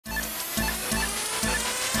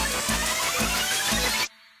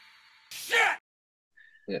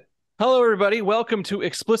Hello, everybody. Welcome to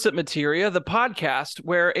XPlicit Materia, the podcast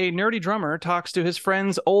where a nerdy drummer talks to his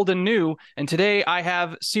friends old and new. And today I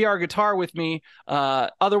have CR Guitar with me,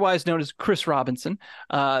 otherwise known as Chris Robinson.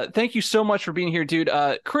 Thank you so much for being here, dude.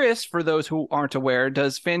 Chris, for those who aren't aware,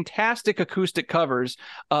 does fantastic acoustic covers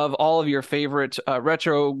of all of your favorite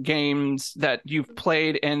retro games that you've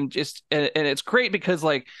played, and it's great because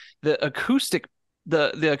like the acoustic,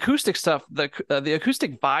 the acoustic stuff, the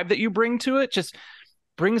acoustic vibe that you bring to it just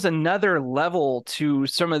brings another level to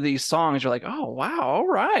some of these songs. You're like, oh wow, all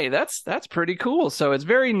right, that's pretty cool. So it's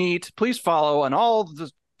very neat. Please follow on all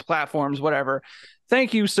the platforms, whatever.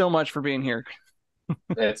 Thank you so much for being here,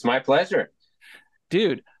 It's my pleasure.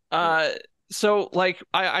 dude. So like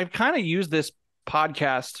I've kind of used this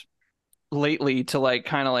podcast lately to like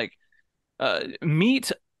kind of like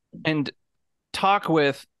meet and talk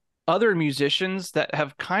with other musicians that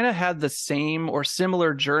have kind of had the same or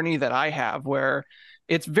similar journey that I have, where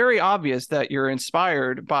it's very obvious that you're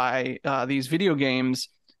inspired by these video games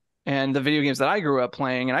and the video games that I grew up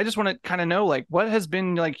playing. And I just want to kind of know like what has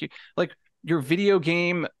been like your video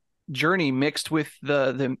game journey mixed with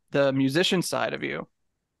the musician side of you.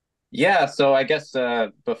 Yeah, so I guess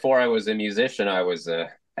before I was a musician, I was a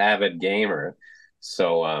avid gamer.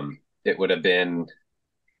 So it would have been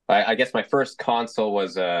I guess my first console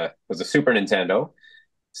was a Super Nintendo.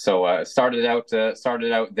 So started out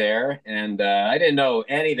there, and I didn't know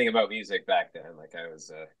anything about music back then. Like I was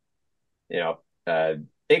you know uh,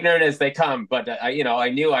 ignorant as they come, but I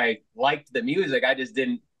knew I liked the music. I just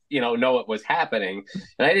didn't know what was happening,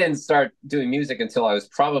 and I didn't start doing music until I was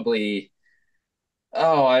probably,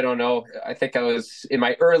 oh, I don't know. I think I was in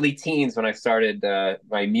my early teens when I started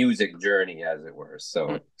my music journey, as it were.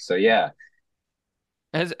 So yeah.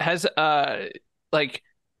 Has like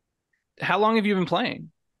how long have you been playing?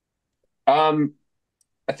 Um,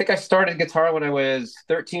 I think I started guitar when I was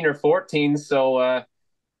 13 or 14. So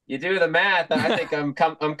you do the math. I think I'm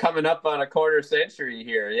coming up on a quarter century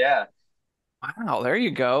here. Yeah, Wow, there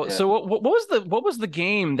you go. yeah. So what was the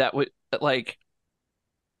game that would like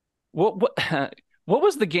what what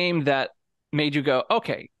was the game that made you go,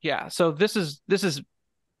 okay, yeah, so this is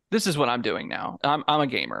what I'm doing now. I'm a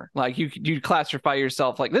gamer. Like you classify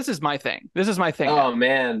yourself like this is my thing. This is my thing Oh now.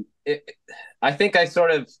 man, I think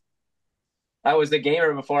I was a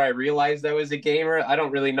gamer before I realized I was a gamer. I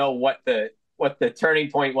don't really know what the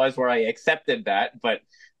turning point was where I accepted that, but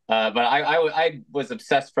I was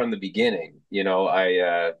obsessed from the beginning.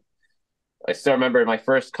 I still remember my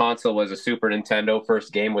first console was a Super Nintendo.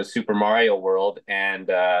 First game was Super Mario World,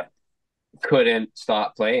 and couldn't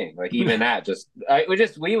stop playing. Like even that,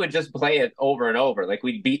 we would just play it over and over. Like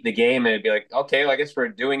we'd beat the game and it'd be like, okay, well, I guess we're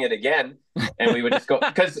doing it again. And we would just go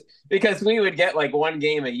because we would get like one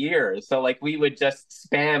game a year. So like we would just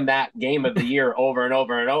spam that game of the year over and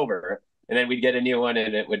over and over. And then we'd get a new one,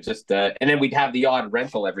 and it would just and then we'd have the odd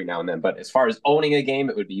rental every now and then. But as far as owning a game,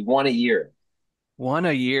 it would be one a year. One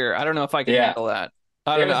a year. I don't know if I could Yeah. handle that.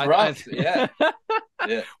 I It don't know. was rough. Yeah.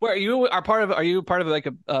 Yeah. Where are you part of like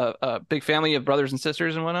a big family of brothers and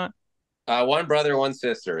sisters and whatnot? One brother, one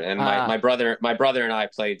sister, and Ah, my brother and I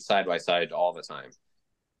played side by side all the time.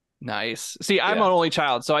 nice. See, I'm an Yeah. only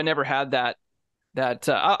child, so I never had that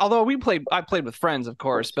although I played with friends, of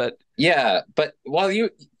course, but Yeah, but well,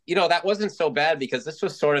 that wasn't so bad because this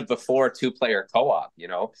was sort of before two-player co-op.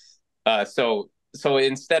 So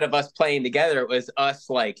instead of us playing together, it was us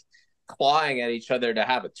like clawing at each other to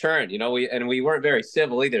have a turn. We weren't very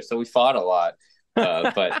civil either, so we fought a lot.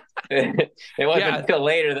 But it wasn't yeah. until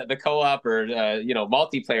later that the co-op or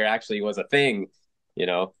multiplayer actually was a thing. You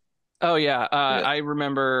know, Oh yeah, yeah, I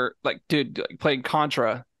remember like dude like, playing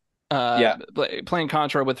Contra. yeah, Playing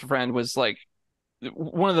Contra with a friend was like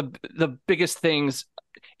one of the biggest things.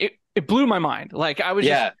 It blew my mind. Like I was just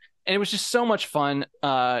yeah, and it was just so much fun.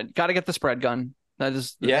 Got to get the spread gun. That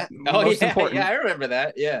is the yeah. Oh most yeah, yeah. important. I remember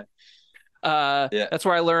that. Yeah, yeah, That's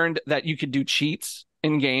where I learned that you could do cheats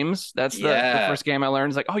in games. That's the yeah, first game I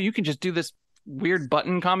learned. It's like, oh, you can just do this weird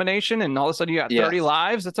button combination, and all of a sudden you got yeah. 30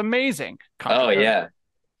 lives. That's amazing. Oh Contra. yeah.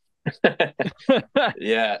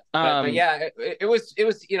 Yeah, but um, yeah, it was.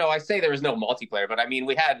 I say there was no multiplayer, but I mean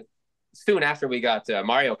we had soon after we got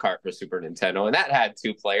Mario Kart for Super Nintendo, and that had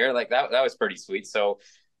two-player. Like that was pretty sweet. So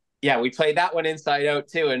yeah, we played that one inside out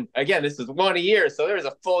too. And again, this was one a year, so there was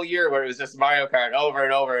a full year where it was just Mario Kart over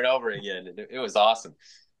and over and over again, and it was awesome.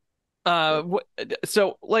 uh,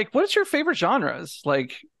 so like, what's your favorite genres?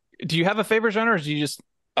 Like, do you have a favorite genre, or do you just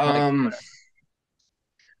like Um, whatever?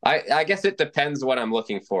 I guess it depends what I'm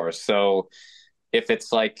looking for. So if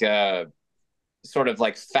it's like sort of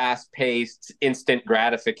like fast paced, instant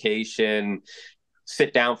gratification,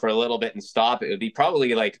 sit down for a little bit and stop, it would be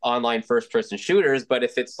probably like online first person shooters. But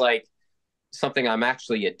if it's like something I'm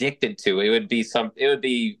actually addicted to, it would be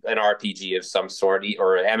an RPG of some sort,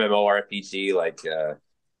 or an MMORPG, like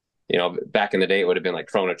back in the day it would have been like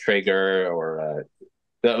Chrono Trigger, or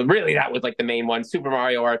really that was like the main one, Super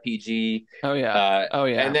Mario RPG. Oh yeah. Oh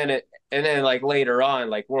yeah. And then like later on,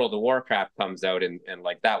 like World of Warcraft comes out, and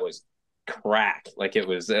like that was crack. Like it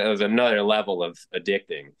was another level of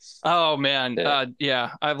addicting. Oh man. Yeah.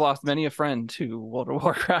 Yeah, I've lost many a friend to World of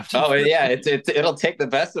Warcraft. Oh yeah, it'll take the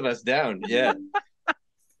best of us down. Yeah.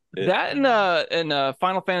 That and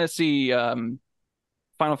Final Fantasy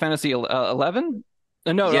 11?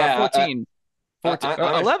 No, Yeah, 14. 14.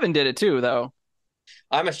 I'm 11 did it too though.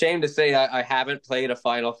 I'm ashamed to say I haven't played a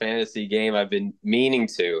Final Fantasy game. I've been meaning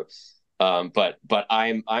to, but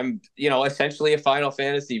I'm essentially a Final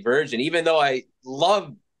Fantasy virgin. Even though I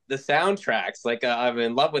love the soundtracks, like I'm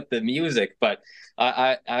in love with the music, but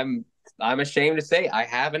I'm ashamed to say I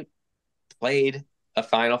haven't played a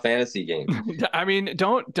Final Fantasy game. I mean,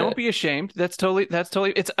 don't be ashamed. That's totally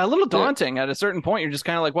it's a little daunting at a certain point. You're just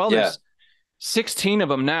kind of like, well, there's 16 of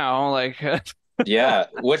them now. Like yeah,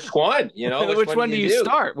 which one? which one do you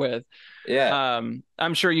start with? Yeah.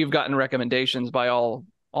 I'm sure you've gotten recommendations by all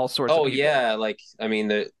sorts of people. Yeah, like I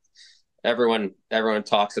mean everyone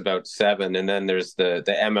talks about 7, and then there's the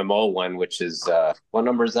MMO one, which is what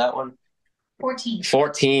number is that one? 14.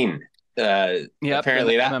 14.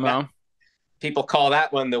 Apparently that MMO. People call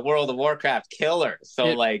that one the World of Warcraft killer.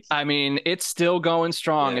 So I mean, it's still going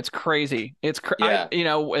strong. It's crazy. It's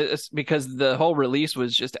because the whole release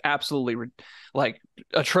was just absolutely like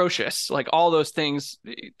atrocious. Like all those things,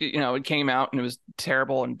 it came out and it was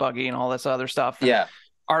terrible and buggy and all this other stuff. And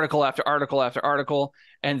article after article after article.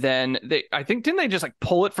 And then didn't they just like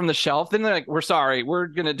pull it from the shelf? Then they're like, we're sorry, we're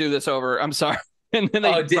going to do this over. I'm sorry. And then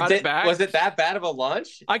they brought it back. Was it that bad of a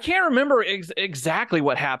launch? I can't remember exactly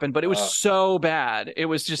what happened, but it was so bad. It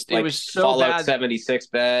was just, it was so Fallout bad. 76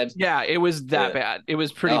 bad. Yeah, it was that bad. It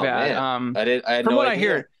was pretty bad. Man. I had from no what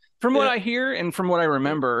idea. what I hear and from what I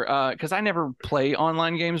remember, because I never play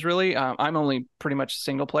online games really. I'm only pretty much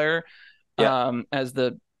single player. As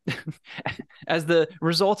the as the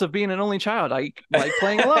result of being an only child, I like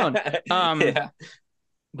playing alone.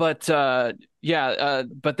 But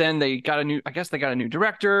but then they got a new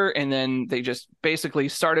director, and then they just basically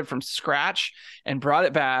started from scratch and brought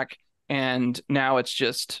it back, and now it's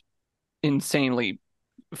just insanely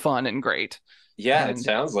fun and great. Yeah, it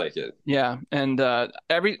sounds like it. Yeah, and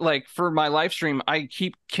for my live stream, I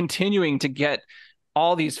keep continuing to get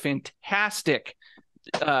all these fantastic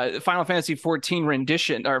Final Fantasy 14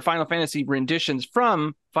 Final Fantasy renditions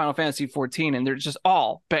from Final Fantasy 14, and they're just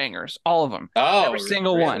all bangers, all of them. Oh, every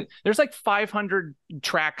single one. There's like 500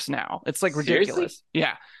 tracks now. It's like ridiculous. Seriously?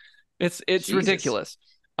 Yeah, it's ridiculous.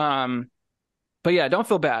 But yeah, don't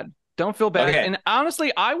feel bad. Don't feel bad. Okay. And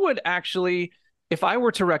honestly, I would actually, if I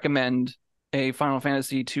were to recommend a Final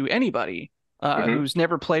Fantasy to anybody who's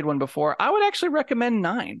never played one before, I would actually recommend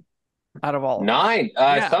 9 out of all of them. 9.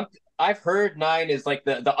 I've heard 9 is like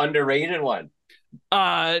the underrated one.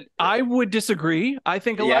 I would disagree. I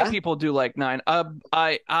think a lot of people do like 9.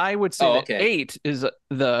 I would say that 8 is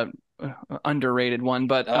the underrated one,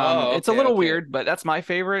 but it's a little weird, but that's my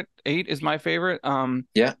favorite. 8 is my favorite.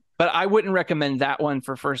 But I wouldn't recommend that one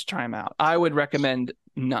for first time out. I would recommend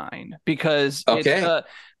 9 because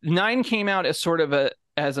 9 came out as sort of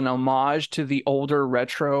as an homage to the older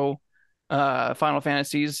retro Final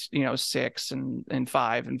Fantasies, 6 and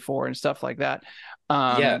 5 and 4 and stuff like that.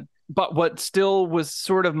 But what still was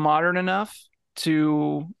sort of modern enough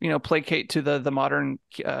to placate to the modern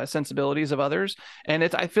sensibilities of others, and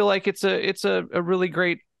I feel like it's a really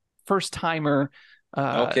great first timer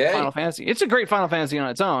Final Fantasy. It's a great Final Fantasy on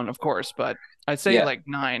its own, of course, but I'd say like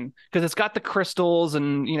 9 because it's got the crystals,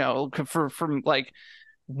 and from like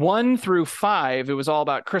 1 through 5 it was all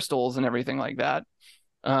about crystals and everything like that.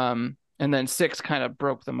 And then 6 kind of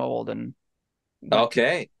broke the mold and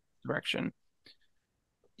direction.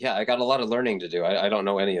 Yeah, I got a lot of learning to do. I don't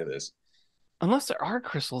know any of this. Unless there are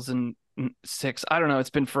crystals in 6. I don't know.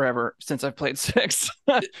 It's been forever since I've played 6.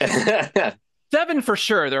 7 for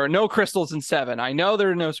sure. There are no crystals in 7. I know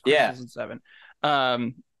there are no crystals in 7.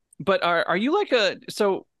 But are you like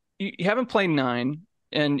so you haven't played 9,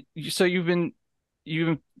 and so you've been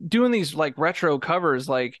doing these like retro covers,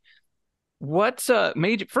 like what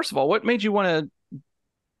first of all, what made you want to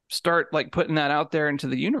start like putting that out there into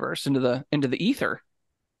the universe, into the ether?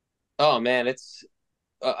 Oh man, it's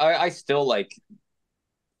I still like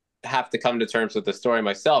have to come to terms with the story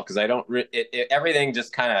myself because I don't everything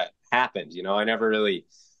just kind of happened, I never really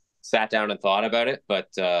sat down and thought about it, but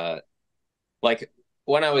like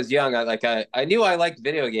when I was young, I knew I liked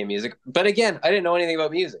video game music, but again, I didn't know anything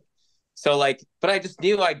about music. So like, but I just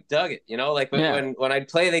knew I dug it, you know. Like Yeah. when I'd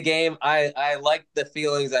play the game, I liked the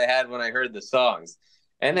feelings I had when I heard the songs,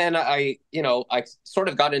 and then I sort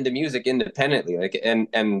of got into music independently, like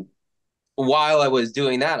and while I was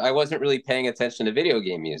doing that, I wasn't really paying attention to video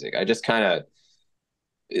game music. I just kind of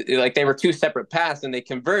like they were two separate paths, and they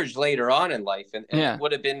converged later on in life, and it Yeah.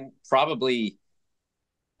 would have been probably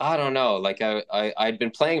I don't know, like I'd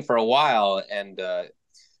been playing for a while, and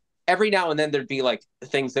every now and then there'd be like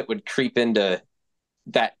things that would creep into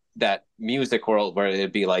that music world where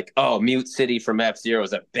it'd be like, oh, Mute City from F-Zero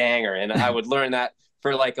is a banger, and I would learn that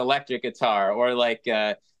for like electric guitar, or like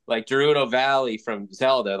Gerudo Valley from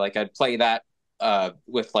Zelda. Like I'd play that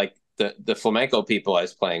with like the flamenco people I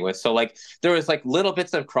was playing with. So like there was like little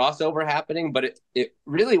bits of crossover happening, but it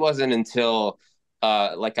really wasn't until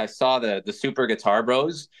like I saw the Super Guitar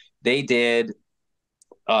Bros. They did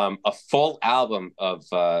a full album of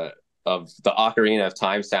the Ocarina of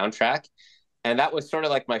Time soundtrack, and that was sort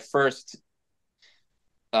of like my first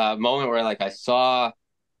moment where like I saw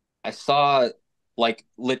like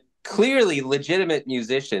clearly legitimate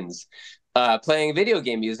musicians playing video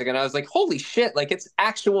game music, and I was like, holy shit! Like it's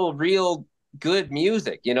actual, real good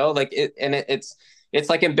music, you know? Like it's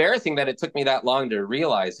like embarrassing that it took me that long to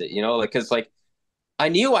realize it, you know? Like because like I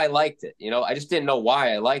knew I liked it, you know, I just didn't know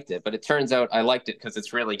why I liked it, but it turns out I liked it because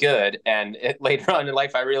it's really good. And later on in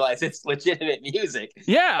life, I realized it's legitimate music,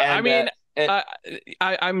 Yeah, I and mean, it,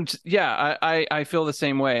 I, I'm yeah, I feel the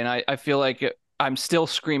same way, and I feel like I'm still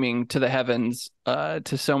screaming to the heavens,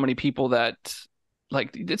 to so many people that like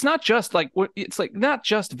it's not just like it's like not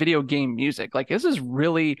just video game music. Like this is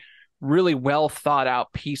really, really well thought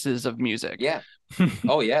out pieces of music. yeah.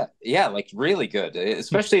 Oh yeah, yeah, like really good.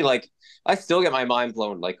 Especially like I still get my mind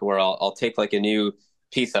blown, like where I'll take like a new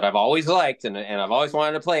piece that I've always liked and I've always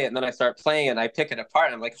wanted to play it, and then I start playing it and I pick it apart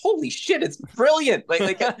and I'm like, holy shit, it's brilliant! Like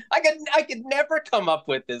I could never come up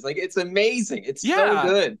with this. Like it's amazing. It's so Yeah,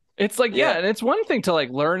 good. it's like yeah, Yeah, and it's one thing to like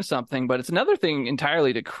learn something, but it's another thing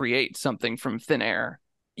entirely to create something from thin air.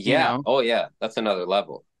 You yeah. know? Oh yeah, that's another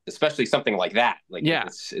level. Especially something like that. Like Yeah.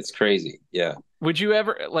 it's crazy. Yeah. Would you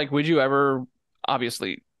ever,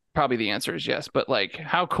 obviously, probably the answer is yes, but like,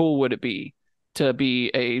 how cool would it be to be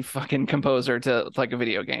a fucking composer to like a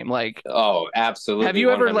video game? Like, Oh, have absolutely, you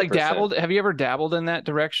ever 100%. have you ever dabbled in that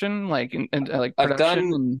direction? Like, in like I've production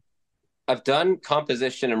done and, I've done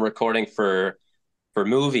composition and recording for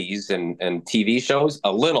movies and TV shows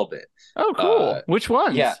a little bit. oh, Uh, cool. Which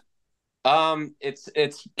yeah. ones? It's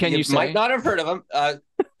Can you you might say? not have heard of them.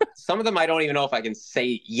 Some of them I don't even know if I can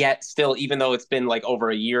say yet. Still, even though it's been like over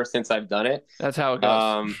a year since I've done it. That's how it goes.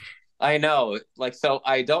 Um, I know. Like, so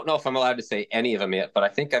I don't know if I'm allowed to say any of them yet, but I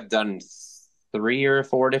think I've done three or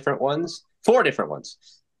four different ones. Four different ones.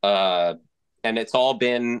 Uh, and it's all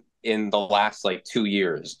been in the last like 2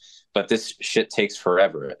 years. But this shit takes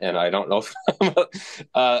forever, and I don't know if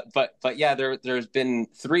but yeah, there's been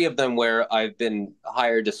three of them where I've been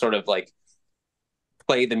hired to sort of like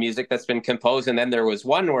play the music that's been composed, and then there was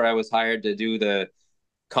one where I was hired to do the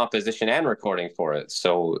composition and recording for it.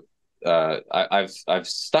 So I've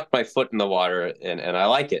stuck my foot in the water, and I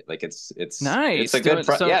like it. Like it's Nice. a good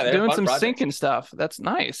yeah, they're Doing fun some projects. syncing stuff. That's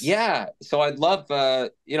nice. Yeah, so I'd love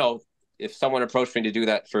if someone approached me to do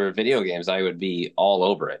that for video games, I would be all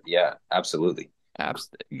over it. Yeah, absolutely. Abs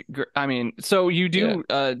I mean, so you Yeah.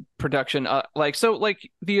 do production like so like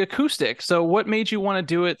the acoustic. So what made you want to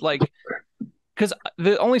do it like because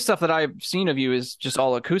the only stuff that I've seen of you is just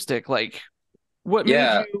all acoustic. Like what made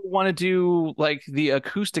Yeah, you want to do like the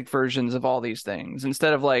acoustic versions of all these things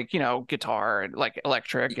instead of like, guitar and like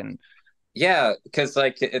electric and yeah, because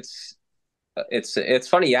like it's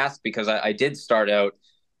funny you ask because I did start out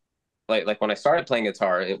like when I started playing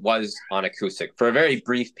guitar, it was on acoustic for a very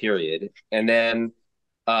brief period, and then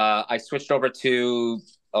I switched over to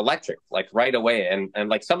electric like right away, and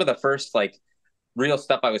like some of the first like real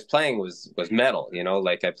stuff I was playing was metal, you know,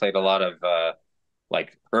 like I played a lot of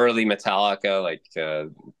like early Metallica, like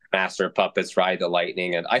Master of Puppets, Ride the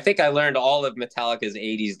Lightning, and I think I learned all of Metallica's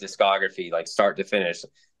 '80s discography, like start to finish.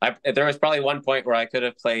 There was probably one point where I could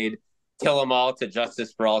have played Kill 'Em All to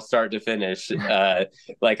Justice for All, start to finish.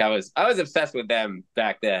 Like I was obsessed with them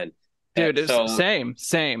back then. dude, it's So same.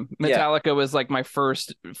 yeah, Metallica was like my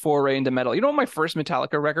first foray into metal. You know what my first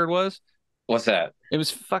Metallica record was? what's that? It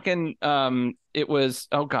was fucking it was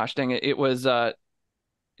oh gosh dang it. It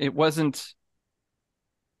wasn't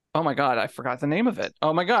oh my God, I forgot the name of it.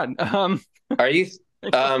 Oh my God. Are you?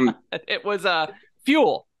 Um, It was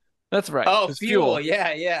Fuel. That's right. It oh, was Fuel. Fuel.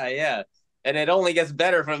 Yeah, yeah, yeah. and it only gets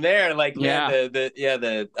better from there. Like, man,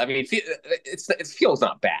 Yeah. I mean, it feels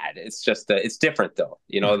not bad. It's just it's different though.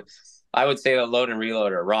 I would say that Load and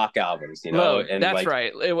Reload are rock albums. Load. And That's like,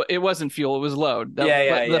 right. It wasn't Fuel, it was Load. But the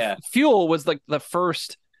yeah. Fuel was like the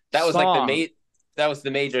first That was like song. that was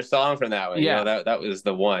the major song from that one. Yeah. That was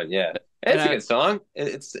the one. Yeah, And it's a good song.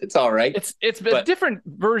 It's all right. it's a But different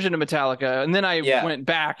version of Metallica. And then I yeah, went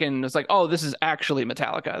back and it's like, oh, this is actually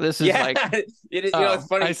Metallica. This is yeah. like, It's oh,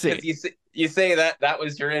 funny I because see. you say that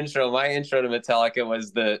was your intro. My intro to Metallica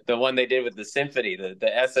was the one they did with the Symphony,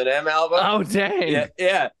 the S&M album. Oh, dang.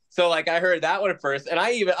 Yeah. So like I heard that one first, and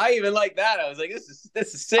I even like that. I was like, this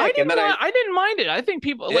is sick. And then I didn't mind it. I think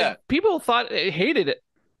people yeah. people thought they hated it.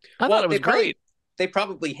 I thought Well, it was great. they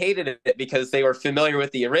probably hated it because they were familiar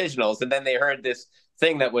with the originals, and then they heard this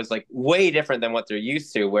thing that was like way different than what they're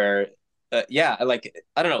used to. Where, yeah, like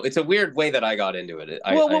I don't know, it's a weird way that I got into it.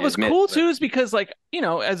 Well, I what was admit, cool but too is because, like,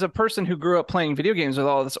 as a person who grew up playing video games with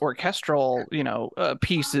all this orchestral,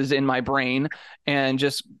 pieces in my brain, and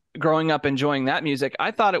just growing up enjoying that music,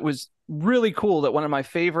 I thought it was really cool that one of my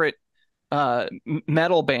favorite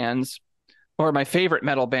metal bands, or my favorite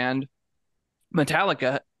metal band,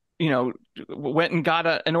 Metallica, you know, went and got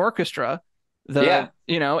an orchestra, yeah,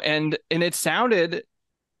 and it sounded it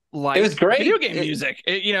was like video great. game music.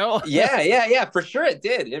 It. Yeah, for sure, it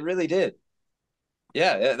did. It really did.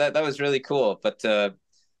 Yeah, that was really cool. But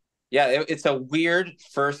yeah, it's a weird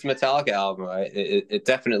first Metallica album. It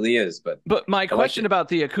definitely is. But But my I liked question it. about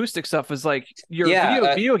the acoustic stuff is like your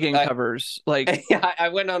Yeah, video game covers, like, yeah, I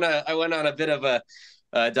went on a bit of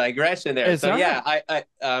a digression there. it's So all yeah, right.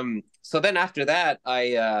 so then after that,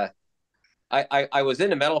 I was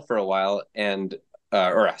into metal for a while, and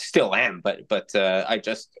or I still am, but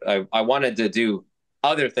I wanted to do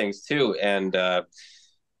other things too, and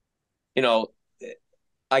you know,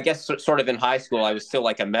 I guess sort of in high school, I was still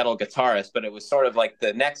like a metal guitarist, but it was sort of like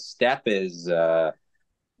the next step is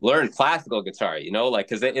learn classical guitar, like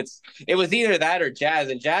because it was either that or jazz,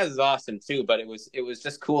 and jazz is awesome too, but it was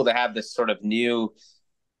just cool to have this sort of new.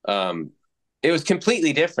 Um, it was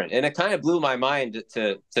completely different, and it kind of blew my mind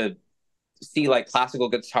to see like classical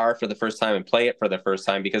guitar for the first time and play it for the first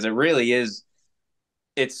time because it really is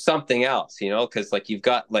it's something else, because like you've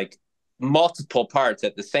got like multiple parts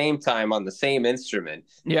at the same time on the same instrument.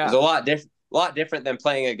 There's Yeah. a lot different than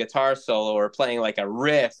playing a guitar solo or playing like a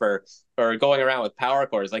riff or going around with power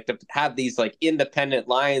chords. Like to have these like independent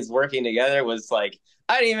lines working together was like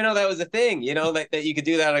I didn't even know that was a thing, like that you could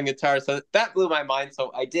do that on guitar. So that blew my mind.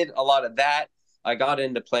 So I did a lot of that. I got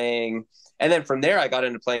into playing, and then from there I got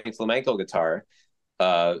into playing flamenco guitar.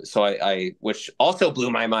 So I which also blew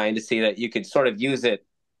my mind to see that you could sort of use it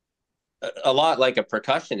a lot like a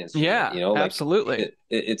percussion instrument, Yeah, like absolutely.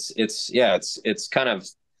 it's kind of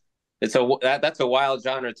that's a wild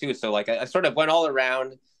genre too. So like I sort of went all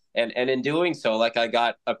around, and in doing so, like I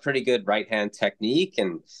got a pretty good right hand technique,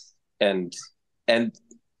 and and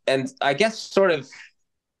and I guess sort of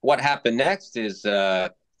what happened next is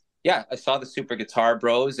yeah, I saw the Super Guitar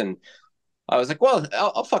Bros, and I was like, well,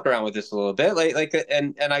 I'll fuck around with this a little bit,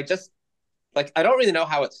 and I just like I don't really know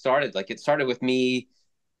how it started. Like it started with me.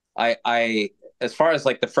 I as far as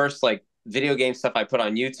like the first like video game stuff I put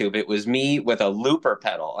on YouTube, it was me with a looper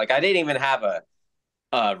pedal. Like I didn't even have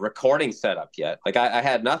a recording setup yet. Like I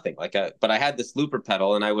had nothing. But I had this looper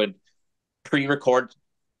pedal, and I would pre-record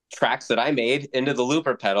tracks that I made into the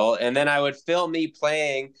looper pedal, and then I would film me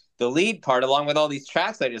playing the lead part along with all these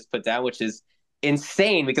tracks I just put down, which is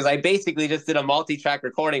insane because I basically just did a multi-track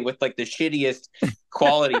recording with like the shittiest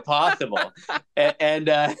quality possible, and and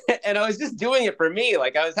I was just doing it for me.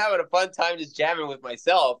 Like I was having a fun time just jamming with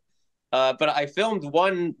myself. But I filmed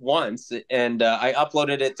one once, and I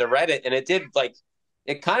uploaded it to Reddit, and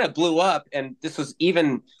it kind of blew up. And this was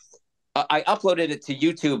even I uploaded it to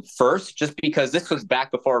YouTube first just because this was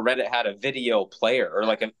back before Reddit had a video player or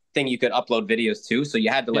like a thing you could upload videos to. So you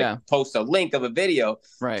had to like Yeah, post a link of a video.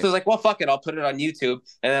 So I right. was like, well, fuck it, I'll put it on YouTube,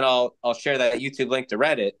 and then I'll share that YouTube link to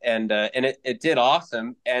Reddit, and it did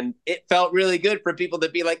awesome, and it felt really good for people to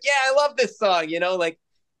be like, yeah, I love this song, like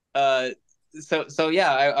uh so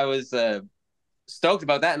yeah, I was stoked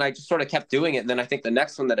about that, and I just sort of kept doing it. And then I think the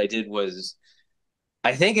next one that I did was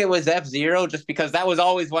I think it was F-Zero, just because that was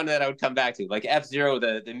always one that I would come back to. Like F-Zero,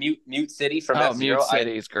 the Mute City from Oh, Mute F-Zero.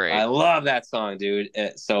 City is I great. love that song, dude.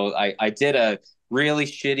 So I did a really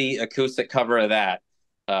shitty acoustic cover of that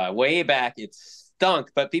way back. It stunk,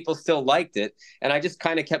 but people still liked it. And I just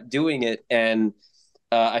kind of kept doing it. And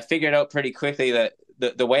I figured out pretty quickly that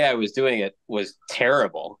the way I was doing it was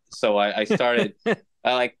terrible. So I started,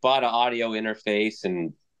 I like bought an audio interface,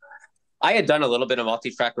 and I had done a little bit of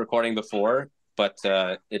multi-track recording before, but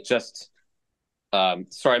it just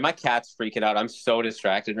Sorry, my cat's freaking out. I'm so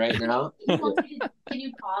distracted right now. Can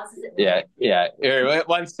you pause? Yeah, yeah. Here,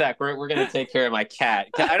 one sec. We're gonna take care of my cat.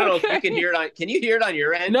 I don't know if you can Okay. hear it on. Can you hear it on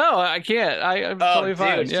your end? No, I can't. I'm Oh, totally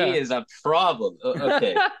fine. dude, she Yeah. is a problem.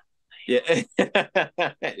 Okay. Yeah,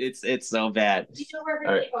 it's so bad. All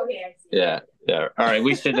right. Yeah, yeah. All right,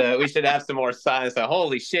 we should have some more silence.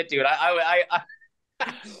 Holy shit, dude!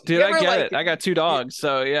 Do Dude, you I ever get like? it. I got two dogs,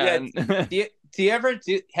 so yeah. Yeah.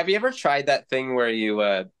 Have you ever tried that thing where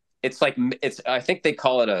it's like it's I think they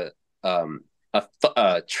call it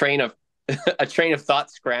a train of a train of thought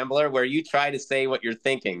scrambler where you try to say what you're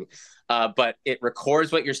thinking, but it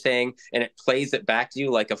records what you're saying and it plays it back to you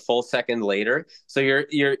like a full second later. So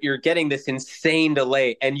you're getting this insane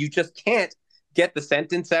delay and you just can't get the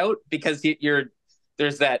sentence out because you're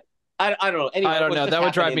there's that I don't know. Anyway, I don't what's know. just That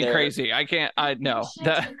would drive happening me there? crazy. I can't. I know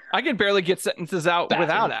that I can barely get sentences out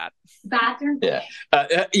without Bathroom. that. Bathroom.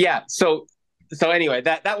 Yeah. Yeah. So anyway,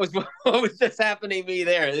 that was what was just happening to me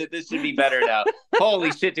there. This should be better now.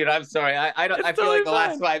 Holy shit, dude! I'm sorry. I don't. It's I feel totally like the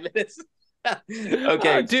last fine. 5 minutes. Oh,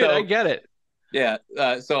 Okay, dude, I so get it. yeah.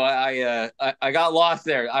 So I got lost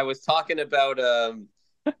there. I was talking about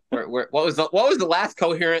what was the last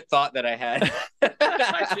coherent thought that I had?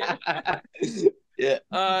 Yeah.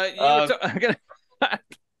 You were gonna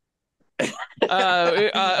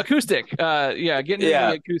acoustic. Yeah, getting into the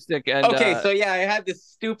Yeah. acoustic and Okay, so yeah, I had this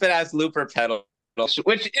stupid ass looper pedal,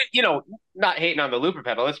 which not hating on the looper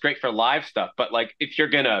pedal, it's great for live stuff. But like, if you're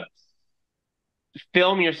gonna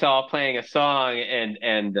film yourself playing a song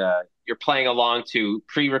and you're playing along to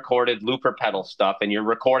pre-recorded looper pedal stuff, and you're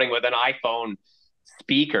recording with an iPhone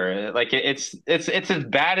speaker, like it's as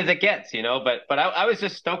bad as it gets, you know. But I was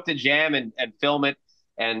just stoked to jam and film it,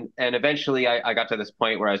 and eventually I got to this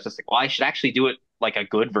point where I was just like, well, I should actually do it like a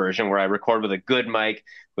good version where I record with a good mic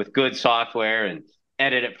with good software and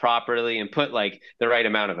edit it properly and put like the right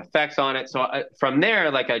amount of effects on it. So from there,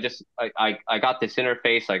 like I got this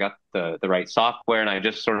interface, I got the right software, and I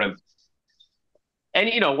just sort of and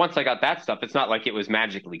once I got that stuff, it's not like it was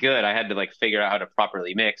magically good. I had to like figure out how to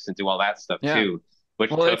properly mix and do all that stuff yeah. too,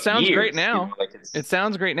 which Well, it took sounds great years. now. Like It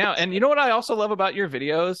sounds great now. And you know what I also love about your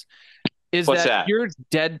videos is what's that that? your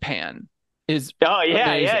deadpan is Oh yeah,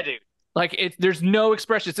 amazing. yeah, dude. Like there's no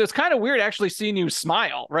expression. So it's kind of weird actually seeing you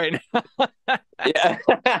smile right now. Yeah,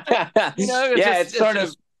 yeah. It's sort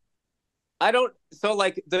of. I don't. So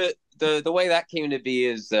like the way that came to be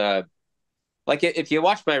is like if you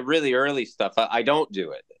watch my really early stuff, I don't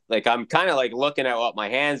do it. Like I'm kind of like looking at what my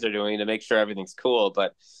hands are doing to make sure everything's cool.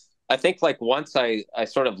 But I think like once I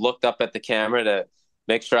sort of looked up at the camera to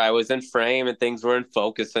make sure I was in frame and things were in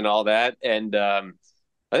focus and all that, and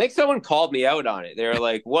I think someone called me out on it. They were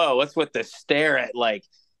like, "Whoa, what's with the stare at like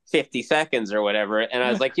 50 seconds or whatever?" And I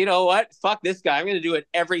was like, you know what? Fuck this guy. I'm going to do it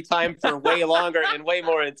every time for way longer and way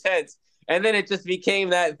more intense. And then it just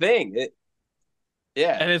became that thing.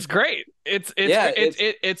 Yeah. And it's great.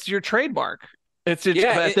 It's your trademark. It's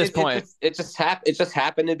Yeah. at this point. It just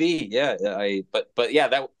happened to be. Yeah. But yeah,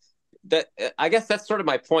 that I guess that's sort of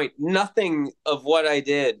my point. Nothing of what I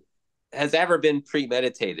did has ever been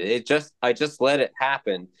premeditated. I just let it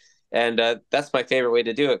happen, and that's my favorite way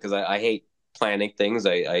to do it because I hate planning things.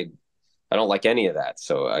 I don't like any of that,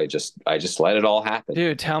 so I just let it all happen.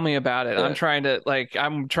 Dude, tell me about it. Yeah. I'm trying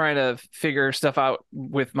to figure stuff out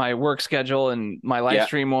with my work schedule, and my live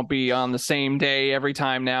stream won't be on the same day every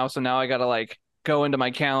time now. So now I got to like go into my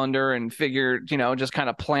calendar and figure, just kind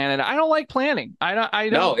of plan it. I don't like planning. I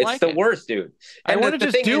don't No, it's like the it. worst, dude. I And want to the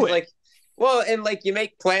just thing do is, it. like, well, and like you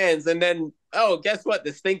make plans, and then oh, guess what?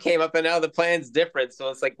 This thing came up, and now the plan's different. So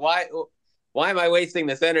it's like, why am I wasting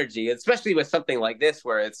this energy? Especially with something like this,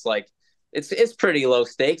 where it's like, it's pretty low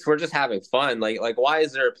stakes. We're just having fun. Like why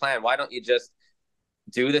is there a plan? Why don't you just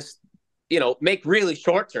do this? Make really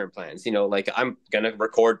short term plans. Like I'm gonna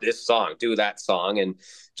record this song, do that song, and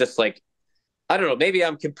just like I don't know. Maybe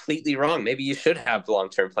I'm completely wrong. Maybe you should have long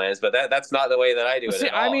term plans, but that's not the way that I do it See,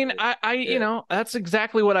 at I all. mean, that's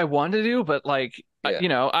exactly what I want to do, but like,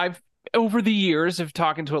 Yeah. I've over the years of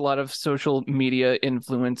talking to a lot of social media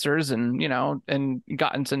influencers and, and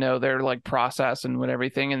gotten to know their like process and what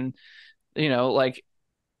everything. And, like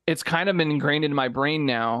it's kind of been ingrained in my brain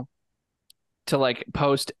now to like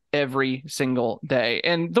post every single day.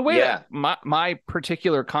 And the way that my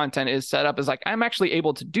particular content is set up is like I'm actually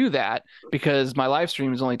able to do that because my live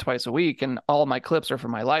stream is only twice a week and all my clips are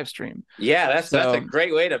from my live stream. Yeah, that's a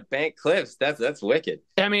great way to bank clips. That's wicked.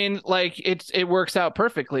 I mean, like it works out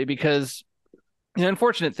perfectly because the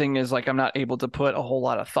unfortunate thing is like I'm not able to put a whole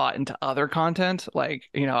lot of thought into other content. Like,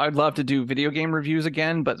 I'd love to do video game reviews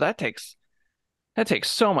again, but that takes that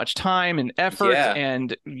takes so much time and effort Yeah,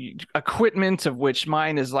 and equipment, of which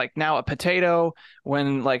mine is like now a potato,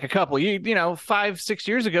 when like a couple, 5, 6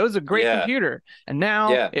 years ago it was a great yeah, computer, and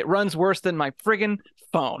now yeah. it runs worse than my friggin'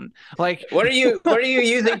 phone. Like, What are you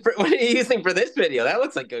using for this video? That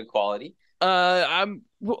looks like good quality. I'm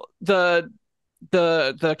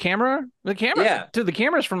the camera, Yeah, dude, the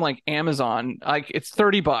camera's from like Amazon. Like, it's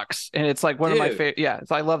 $30 and it's like one of my dude. favorite. Yeah,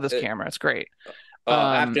 I love this Uh, camera. It's great. um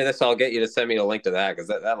After this, I'll get you to send me a link to that because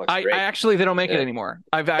that looks I great. actually, they don't make it Yeah. anymore.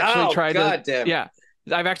 I've actually Oh, tried to, god damn it. yeah,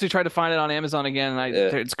 I've actually tried to find it on Amazon again, and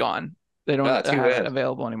Yeah. it's gone. They Oh, don't too have it bad.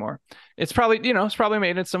 available anymore. It's probably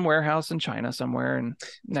made in some warehouse in China somewhere, and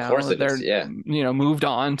Of course now it they're is. Yeah. moved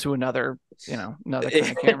on to another kind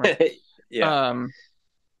of camera. Yeah. Um,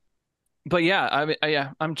 but yeah,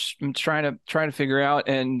 I'm trying to figure out,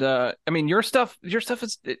 and I mean, your stuff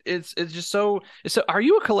is just so. So, are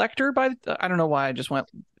you a collector? I don't know why I just went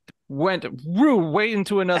way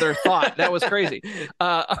into another thought. That was crazy.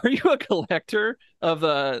 Are you a collector of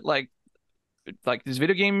like these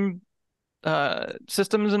video game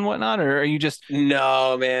systems and whatnot, or are you just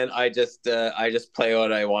No, man. I just play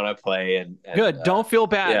what I want to play and good? Don't feel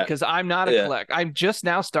bad, yeah. because I'm not a Yeah. collect. I've just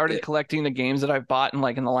now started collecting the games that I've bought in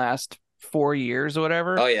the last 4 years or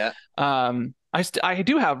whatever. Oh yeah. I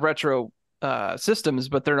do have retro systems,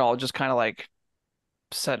 but they're all just kind of like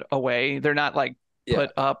set away. They're not like Yeah.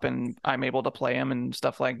 put up and I'm able to play them and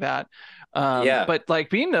stuff like that. Yeah. But like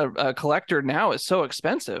being a collector now is so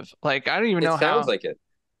expensive. Like, I don't even It know sounds how. like it.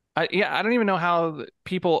 I don't even know how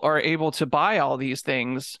people are able to buy all these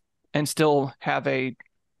things and still have a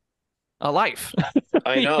life.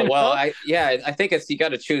 I You know. Well, know? I think it's you got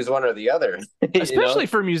to choose one or the other. You know? Especially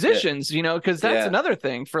for Yeah. musicians, because that's Yeah. another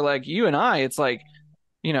thing for like you and I. It's like,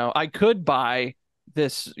 I could buy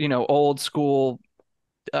this, old school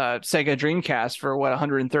Sega Dreamcast for what,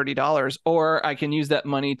 $130, or I can use that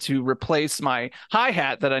money to replace my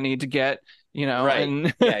hi-hat that I need to get, Right.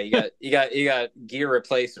 and Yeah, you got gear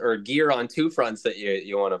replace or gear on two fronts that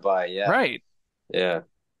you want to buy. Yeah. right. Yeah.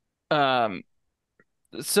 Um,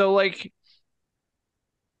 so like,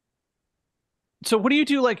 so what do you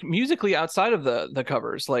do like musically outside of the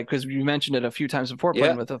covers? Like, because you mentioned it a few times before,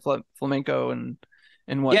 playing Yeah. with the flamenco and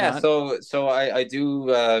Yeah, whatnot. so I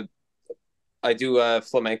do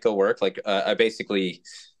flamenco work. Like I basically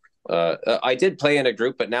I did play in a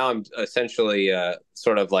group, but now I'm essentially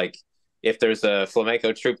sort of like if there's a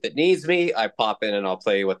flamenco troupe that needs me, I pop in and I'll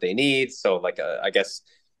play what they need. So like I guess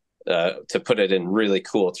to put it in really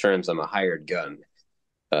cool terms, I'm a hired gun.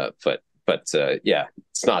 But yeah,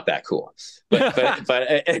 it's not that cool. But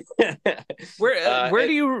Where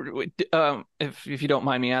do you if you don't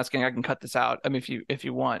mind me asking, I can cut this out. I mean, if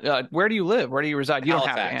you want, where do you live? Where do you reside? You don't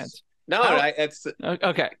have to Halifax. answer. No, I don't. it's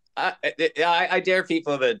Okay. I dare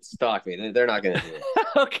people that stalk me. They're not going to do it.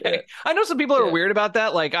 Okay. Yeah. I know some people are Yeah. weird about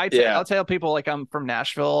that. Like, Yeah. I'll tell people like I'm from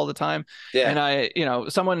Nashville all the time, Yeah.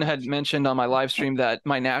 and someone had mentioned on my live stream that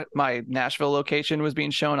my Nashville location was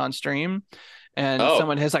being shown on stream, and Oh,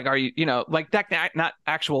 someone has like, are you, like that, not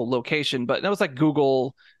actual location, but that was like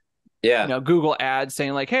Google, yeah. Google ads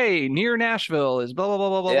saying like, hey, near Nashville is blah blah blah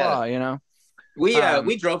blah blah Yeah. blah. We Um,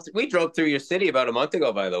 we drove through your city about a month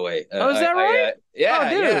ago, by the way. oh, is that right? Oh, Yeah,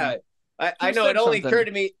 dude, yeah. I who know it said only something? occurred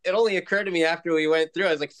to me. It only occurred to me after we went through.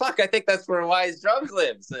 I was like, "Fuck! I think that's where WiseDrums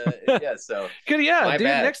lives." Yeah, so Good, yeah, my dude.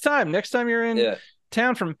 bad. Next time you're in Yeah,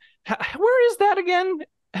 town, where is that again?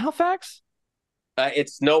 Halifax?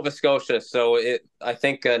 it's Nova Scotia, so I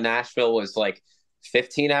think Nashville was like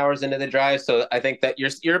 15 hours into the drive. So I think that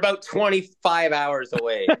you're about 25 hours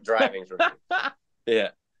away driving from me. Yeah,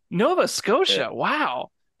 Nova yeah, Scotia.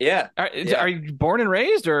 Wow. yeah, Are yeah. you born and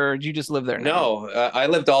raised, or do you just live there now? No, I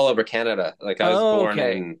lived all over Canada. Like I was Oh,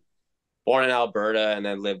 okay. born in Alberta and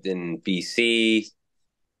then lived in BC.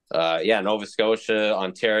 Yeah, Nova Scotia,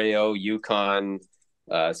 Ontario, Yukon.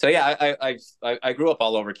 So yeah, I grew up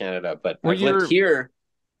all over Canada, but Were I've lived your here.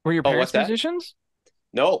 were your Oh, what's parents that? musicians?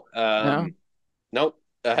 No, No. nope.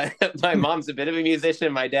 My mom's a bit of a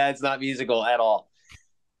musician. My dad's not musical at all.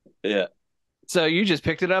 Yeah, So you just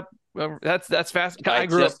picked it up. That's fast. I I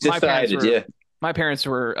grew up. just decided. Yeah, My parents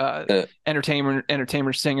were uh,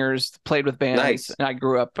 entertainment singers, played with bands, nice, and I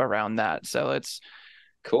grew up around that. So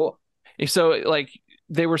cool. like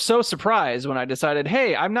they were so surprised when I decided,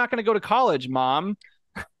 hey, I'm not going to go to college, Mom.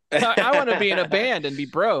 I want to be in a band and be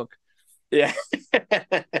broke. Yeah,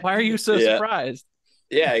 Why are you so yeah, surprised?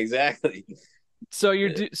 yeah, exactly. So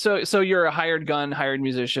you're a hired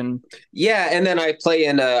musician. Yeah, and then I play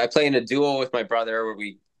in a duo with my brother where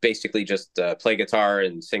we basically just play guitar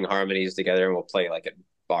and sing harmonies together, and we'll play like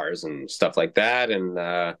bars and stuff like that. And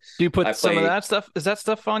Do you I put some of play. that stuff? Is that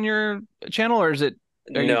stuff on your channel, or is it?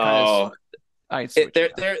 Are you kind of? No, I see what you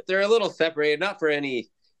mean. they're a little separated, not for any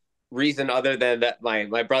reason other than that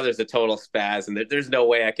my brother's a total spaz, and there's no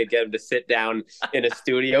way I could get him to sit down in a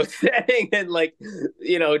studio setting and like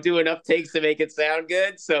do enough takes to make it sound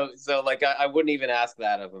good. So like I wouldn't even ask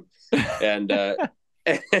that of him. And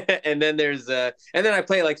and then and then I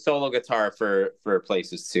play like solo guitar for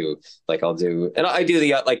places too. Like I do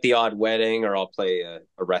the odd wedding, or I'll play a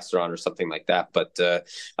restaurant or something like that. But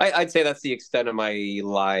I'd say that's the extent of my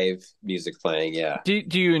live music playing. Yeah. Do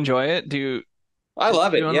you enjoy it? I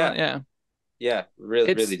love it. Yeah. That? Yeah. Yeah. Really,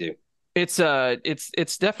 It's really do.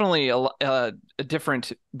 it's definitely a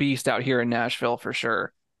different beast out here in Nashville for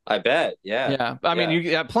sure. I bet. Yeah. Yeah. I mean, Yeah.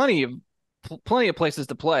 you got plenty of places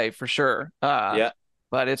to play for sure. Yeah.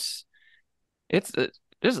 But it's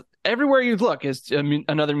just everywhere you look is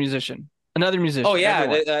another musician, Oh yeah.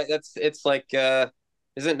 everyone. It's like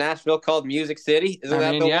isn't Nashville called Music City? Isn't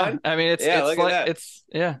that the Yeah. one? I mean, Yeah. it's Look at like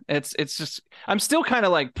that. it's just I'm still kind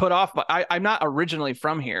of like put off, but I'm not originally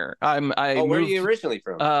from here. I Oh, where are moved you originally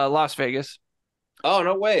from? Las Vegas. Oh,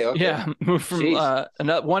 no way. Okay. Yeah, moved from Jeez.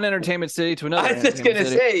 another one entertainment city to another I was just entertainment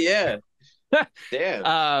gonna city. say, yeah.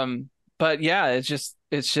 Damn. But yeah,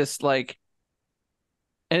 it's just like,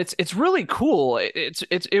 and it's really cool.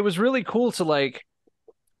 It was really cool to like,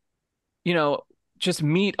 you know, just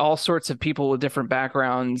meet all sorts of people with different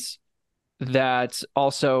backgrounds that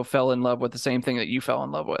also fell in love with the same thing that you fell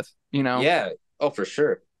in love with, you know? Yeah. Oh, for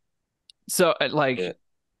sure. So Yeah.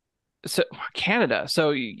 so Canada.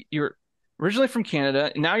 So you're originally from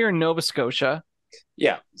Canada. Now you're in Nova Scotia.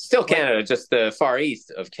 Yeah. Still Like, Canada, just the far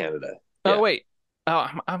east of Canada. oh, Yeah. wait. Oh,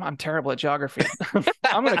 I'm terrible at geography.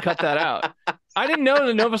 I'm gonna cut that out. I didn't know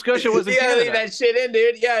that Nova Scotia was in You gotta leave Canada. that shit in,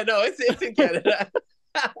 dude. Yeah, no, it's in Canada.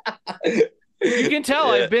 You can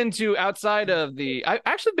tell Yeah. I've been to outside of the. I've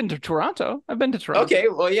actually been to Toronto. I've been to Toronto. Okay,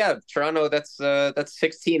 well, yeah, Toronto. That's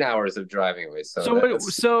 16 hours of driving away. So So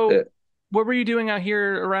that's what were you doing out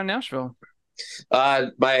here around Nashville?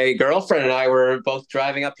 my girlfriend and I were both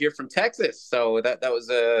driving up here from Texas, so that was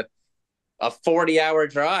a 40-hour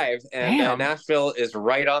drive, and Damn. Nashville is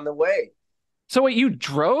right on the way. So wait, you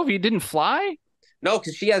drove? You didn't fly? No,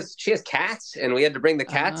 because she has cats, and we had to bring the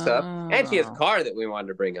cats up, and she has a Oh. car that we wanted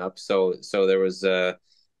to bring up. So there was a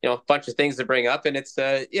bunch of things to bring up, and it's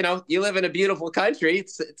you live in a beautiful country.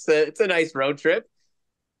 It's a nice road trip.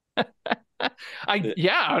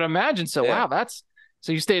 I would imagine so. Yeah. Wow,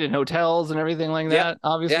 so you stayed in hotels and everything like Yeah. that.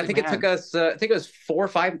 Obviously, Yeah, I think it took us. I think it was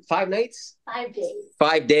 5 nights, 5 days.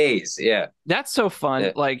 5 days. Yeah. That's so fun.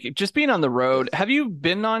 Yeah. Like just being on the road. Have you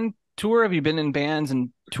been on tour? Have you been in bands and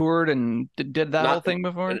toured and did that Not- whole thing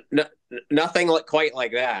before? No, nothing quite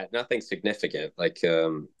like that. Nothing significant. Like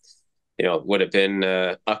would have been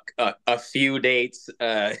a few dates,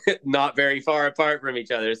 not very far apart from each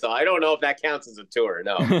other. So I don't know if that counts as a tour.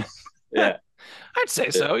 No. Yeah. I'd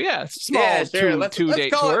say so. Yeah, it's a small Yeah, sure. Let's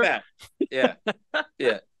two-date call tour. it that. Yeah.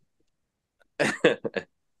 Yeah.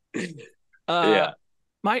 Yeah.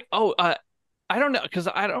 I don't know because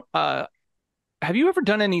I don't. Have you ever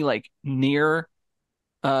done any like near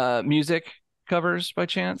music covers by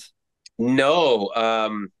chance? No.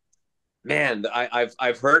 Man,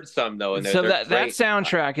 I've heard some though, and So they're that great.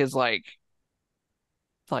 soundtrack is like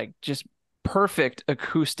just perfect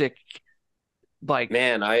acoustic. Like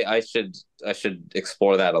Man, I should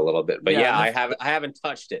explore that a little bit. But Yeah, yeah, I haven't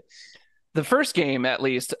touched it. the first game, at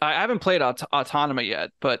least, I haven't played Autonoma yet,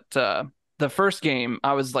 but the first game,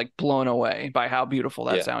 I was like blown away by how beautiful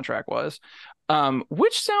that Yeah. soundtrack was.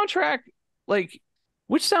 Which soundtrack, like,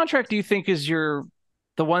 which soundtrack do you think is the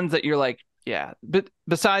ones that you're like, yeah, but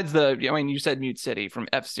besides I mean, you said Mute City from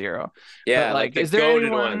F-Zero. Yeah, But, like the is there goated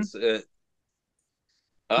anyone, ones. is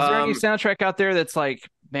there any soundtrack out there that's like,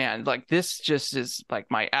 man, like this just is like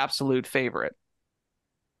my absolute favorite?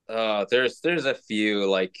 There's a few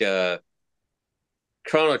like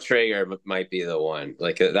Chrono Trigger might be the one.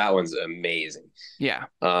 Like that one's amazing. Yeah.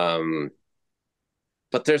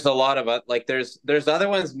 But there's a lot of like there's other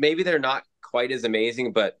ones. Maybe they're not quite as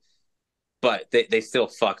amazing, but they still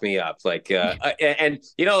fuck me up. Like and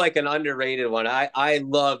like an underrated one. I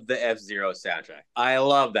love the F-Zero soundtrack. I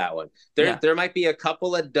love that one. There might be a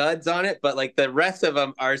couple of duds on it, but like the rest of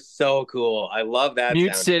them are so cool. I love that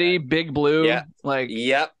Mute soundtrack. City, Big Blue. Yeah. Like,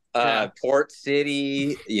 Yep. Yeah. Port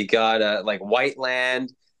City. You got like White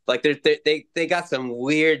Land. Like they got some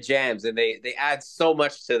weird jams, and they add so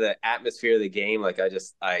much to the atmosphere of the game. Like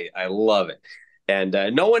I love it.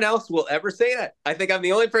 And no one else will ever say that. I think I'm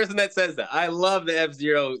the only person that says that. I love the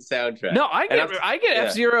F-Zero soundtrack. No, I get yeah.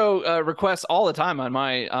 F-Zero requests all the time on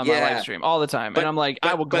my live stream all the time, and I'm like,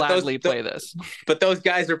 I will gladly play this. But those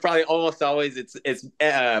guys are probably almost always it's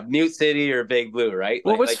Mute City or Big Blue, right?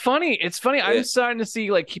 Well, it's funny. Yeah. I'm starting to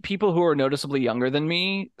see like people who are noticeably younger than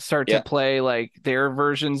me start to play like their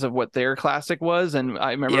versions of what their classic was, and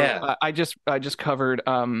I remember I just covered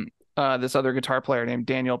this other guitar player named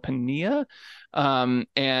Daniel Pania,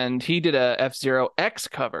 and he did a F-Zero X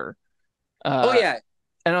cover. Oh yeah.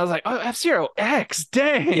 And I was like, oh, F-Zero X,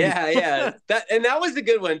 dang. Yeah. That was a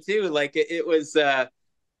good one too. Like it was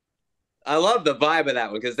I love the vibe of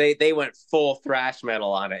that one because they went full thrash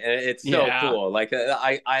metal on it, and it's so cool. Like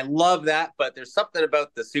I love that, but there's something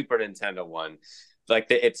about the Super Nintendo one, like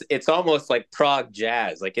it's almost like prog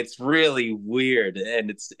jazz. Like it's really weird, and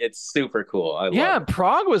it's super cool. I love it.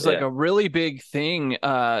 Prog was like a really big thing.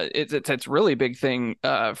 It's really big thing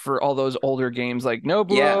for all those older games like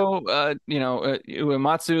Nobuo,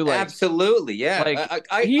 Uematsu. Like absolutely, yeah.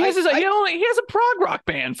 Like he has a prog rock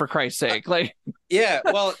band, for Christ's sake. Like yeah,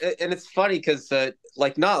 well, and it's funny because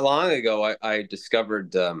like not long ago I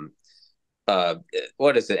discovered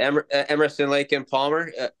what is it, Emerson, Lake and Palmer,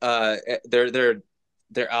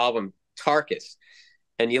 their album Tarkus,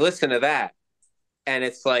 and you listen to that, and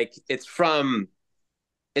it's like it's from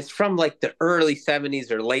like the early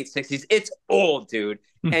 70s or late 60s. It's old, dude.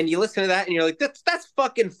 And you listen to that and you're like, that's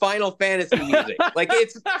fucking Final Fantasy music. Like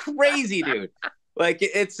it's crazy, dude. Like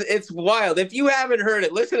it's wild. If you haven't heard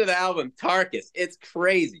it, listen to the album Tarkus. It's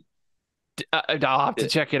crazy. I'll have to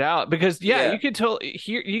check it out because you could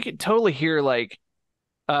totally hear like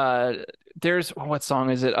there's what song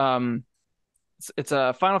is it? It's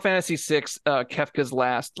a Final Fantasy VI, Kefka's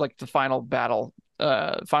last, like the final battle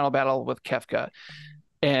with Kefka,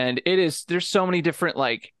 and there's so many different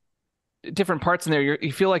parts in there.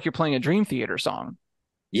 You feel like you're playing a Dream Theater song.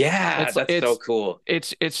 Yeah, that's so cool.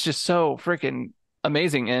 It's just so freaking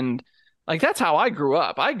amazing, and like that's how I grew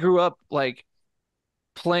up. I grew up like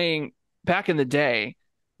playing back in the day,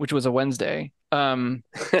 which was a Wednesday. Yeah.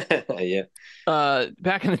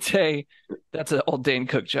 Back in the day, that's an old Dane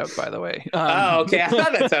Cook joke, by the way. Oh, okay. I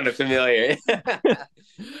thought that sounded familiar.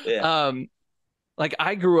 Yeah. Like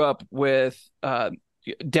I grew up with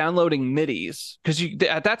downloading MIDIs because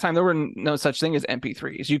at that time there were no such thing as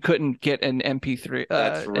MP3s. You couldn't get an MP3.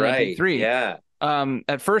 That's right. MP3. Yeah.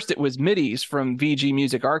 At first it was MIDIs from VG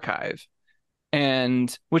Music Archive,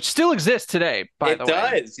 and which still exists today. By the way,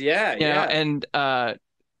 it does. Yeah. You know, and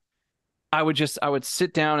I would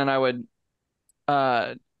sit down and I would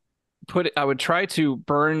I would try to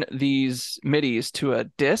burn these MIDIs to a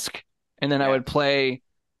disc, and then I would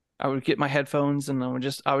get my headphones and I would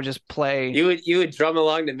just play. You would drum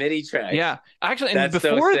along the MIDI track. Yeah, actually, and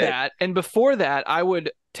before that, I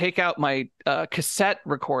would take out my cassette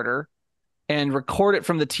recorder and record it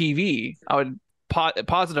from the TV. I would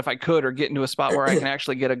pause it if I could, or get into a spot where I can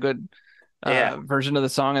actually get a good version of the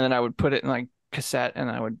song, and then I would put it in like cassette and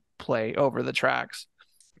I would play over the tracks.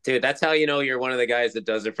 Dude, that's how you know you're one of the guys that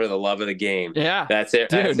does it for the love of the game. Yeah, that's it.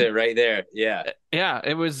 Dude. That's it right there. Yeah.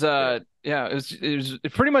 It was. It was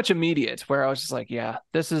pretty much immediate. Where I was just like, yeah,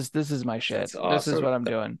 this is my shit. That's awesome. This is what I'm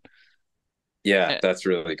doing. Yeah, that's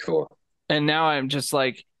really cool. And now I'm just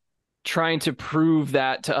like trying to prove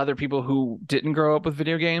that to other people who didn't grow up with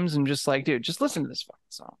video games, and just like, dude, just listen to this fucking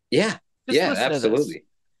song. Yeah, absolutely.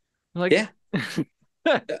 Like, yeah,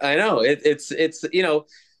 I know it's you know.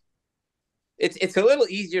 It's a little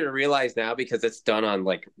easier to realize now because it's done on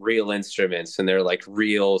like real instruments and they're like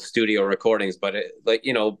real studio recordings. But like,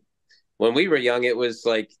 you know, when we were young, it was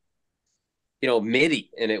like, you know,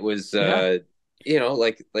 MIDI, and it was, you know,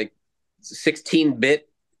 like 16-bit,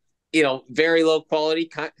 you know, very low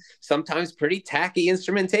quality, sometimes pretty tacky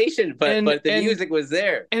instrumentation, but the music was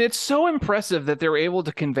there. And it's so impressive that they were able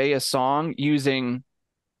to convey a song using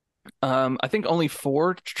I think only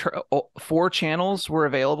four channels were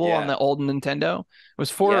available on the old Nintendo. It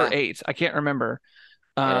was 4 or 8. I can't remember.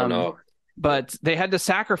 I don't know. But they had to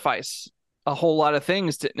sacrifice a whole lot of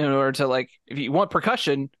things in order to, like, if you want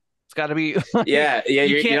percussion, it's got to be. You're not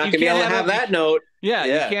going to be able to have that note. Yeah,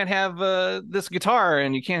 you can't have this guitar,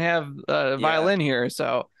 and you can't have a violin here.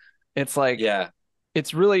 So it's like,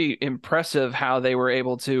 it's really impressive how they were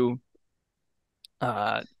able to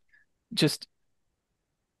just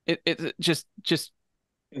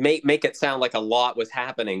make it sound like a lot was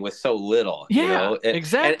happening with so little. Yeah, you know?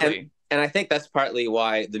 exactly. And I think that's partly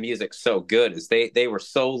why the music's so good, is they were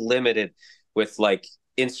so limited with like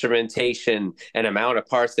instrumentation and amount of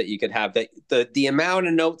parts that you could have, that the amount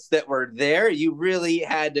of notes that were there, you really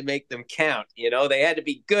had to make them count. They had to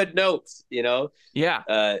be good notes.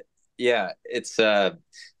 Yeah. Yeah, it's I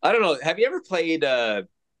don't know. Have you ever played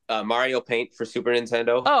Mario Paint for Super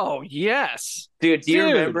Nintendo? Oh, yes. Dude, do you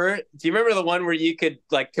Dude. remember? Do you remember the one where you could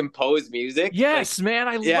like compose music? Yes, man.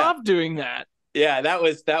 I love doing that. Yeah, that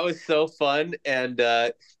was so fun, and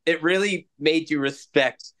it really made you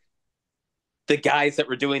respect the guys that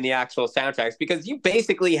were doing the actual soundtracks, because you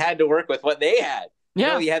basically had to work with what they had.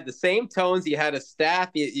 Yeah. You had the same tones, you had a staff,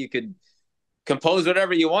 you could compose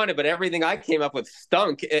whatever you wanted, but everything I came up with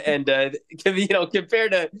stunk. And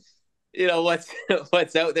compared to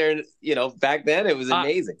what's out there, back then, it was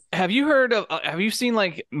amazing. Have you seen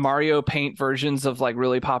like Mario Paint versions of like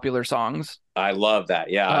really popular songs? I love that.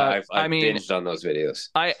 Yeah, I've binged on those videos.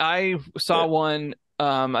 I saw one.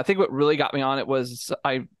 I think what really got me on it was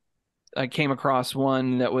I came across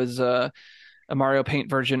one that was a Mario Paint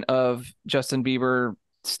version of Justin Bieber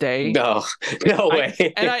 "Stay." No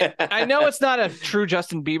way. I know it's not a true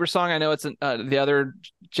Justin Bieber song. I know it's the other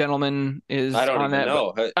gentleman is I don't on even that.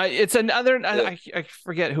 know. It's another. I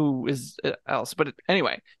forget who is else, but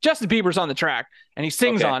anyway, Justin Bieber's on the track and he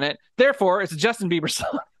sings on it. Therefore, it's a Justin Bieber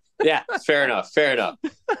song. Yeah, fair enough.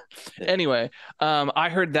 Anyway, I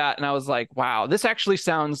heard that and I was like, wow, this actually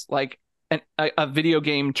sounds like a video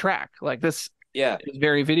game track. Like this is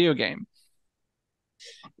very video game.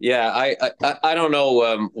 Yeah, I don't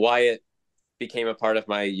know why it became a part of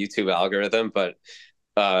my YouTube algorithm, but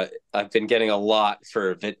I've been getting a lot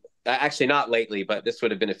for actually not lately, but this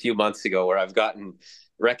would have been a few months ago, where I've gotten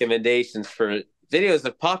recommendations for videos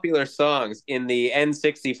of popular songs in the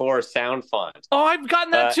N64 sound font. Oh, I've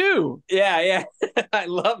gotten that too. Yeah. I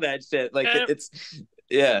love that shit. Like that's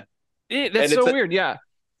so weird. Yeah.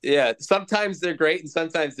 Yeah. Sometimes they're great and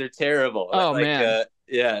sometimes they're terrible. Oh, man.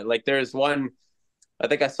 Like there's one, I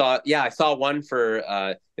think I saw one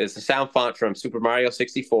for it's a sound font from Super Mario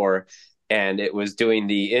 64, and it was doing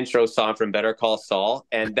the intro song from Better Call Saul,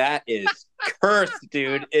 and that is cursed,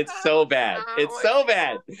 dude. It's so bad. It's so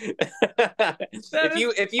bad.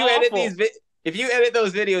 If you edit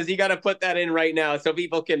those videos, you got to put that in right now so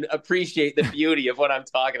people can appreciate the beauty of what I'm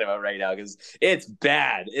talking about right now, because it's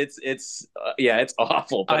bad. It's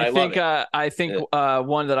awful. But I think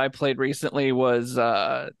one that I played recently was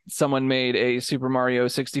someone made a Super Mario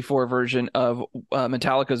 64 version of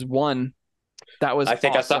Metallica's One. That was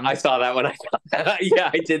awesome. I saw that one. Yeah,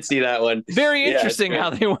 I did see that one. Very interesting how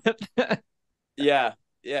they went. Yeah,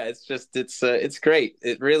 it's great.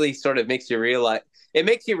 It really sort of makes you realize. It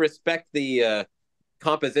makes you respect the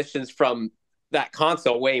compositions from that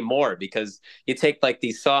console way more, because you take like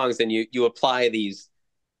these songs and you apply these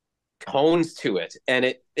tones to it, and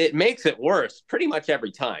it makes it worse pretty much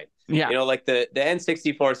every time. Yeah, like the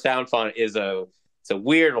N64 sound font it's a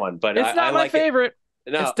weird one, but it's not my favorite.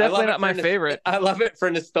 No, it's definitely not my favorite. I love it for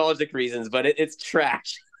nostalgic rereasons, but it's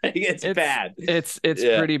trash. It's bad. It's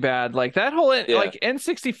pretty bad. Like that whole like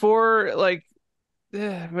N64, like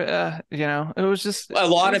it was just a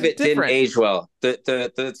lot of it didn't age well.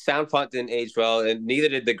 The sound font didn't age well, and neither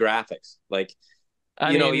did the graphics. Like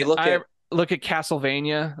you look at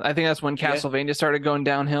Castlevania. I think that's when Castlevania started going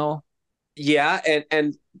downhill. Yeah,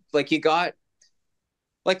 and like you got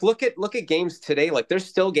like look at games today. Like there's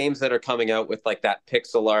still games that are coming out with like that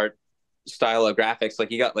pixel art style of graphics.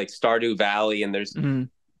 Like you got like Stardew Valley, and there's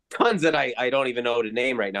tons that I don't even know to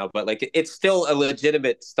name right now, but like it's still a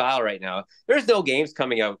legitimate style right now. There's no games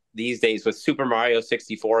coming out these days with Super Mario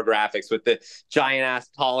 64 graphics with the giant ass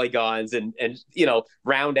polygons and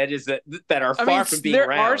round edges that are far from being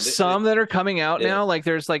round. There are some that are coming out now. Like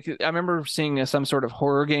there's like I remember seeing some sort of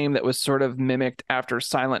horror game that was sort of mimicked after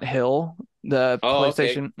Silent Hill, the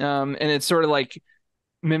PlayStation, and it sort of like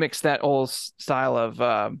mimics that old style of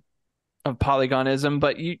polygonism.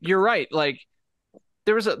 But you're right, like.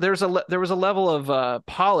 There was a level of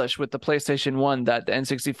polish with the PlayStation 1 that the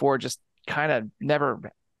N64 just kind of never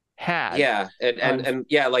had. Yeah, and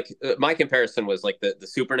like my comparison was like the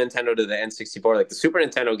Super Nintendo to the N64. Like the Super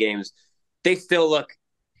Nintendo games, they still look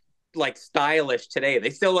like stylish today. They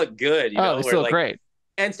still look good. They still look great.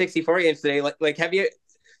 N64 games today, like have you?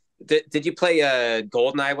 Did you play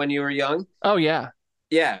GoldenEye when you were young? Oh yeah.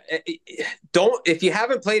 Yeah, if you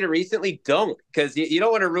haven't played it recently, don't, because you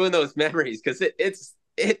don't want to ruin those memories, because it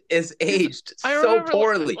is aged so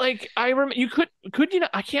poorly. Like I remember, could you?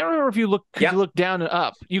 I can't remember if you look down and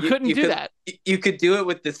up. You couldn't do that. You could do it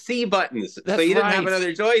with the C buttons, so you didn't have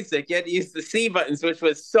another joystick. You had to use the C buttons, which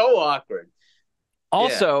was so awkward.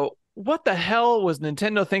 Also, what the hell was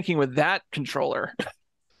Nintendo thinking with that controller?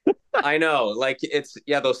 I know, like it's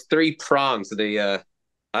those three prongs.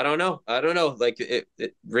 I don't know. I don't know. Like it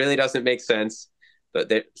really doesn't make sense. But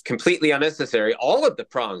they're completely unnecessary. All of the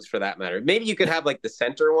prongs, for that matter. Maybe you could have like the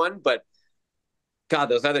center one, but God,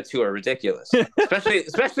 those other two are ridiculous.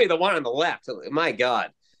 Especially the one on the left. My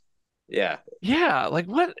God. Yeah. Yeah, like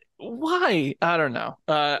what? Why? I don't know.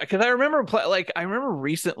 Because I remember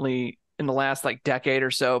recently in the last like decade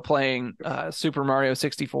or so playing Super Mario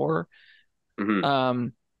 64. Hmm.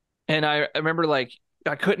 Um, and I remember like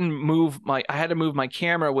I had to move my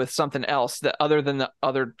camera with something else that other than the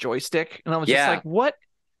other joystick, and I was just like, Yeah. what?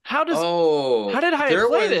 Oh, How did I there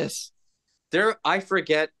play was this? there. I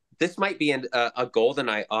forget. This might be a golden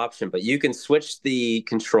eye option, but you can switch the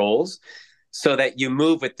controls so that you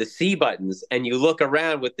move with the C buttons and you look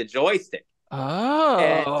around with the joystick.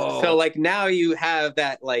 And so Oh, like now you have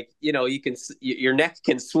that, like, you can your neck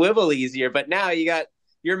can swivel easier, but now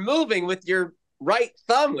you're moving with your right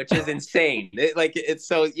thumb, which is insane. It's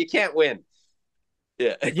so you can't win.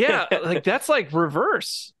 Yeah. yeah, like that's like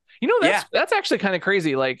reverse. You know, Yeah. that's actually kind of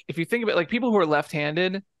crazy. Like if you think about like people who are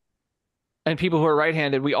left-handed and people who are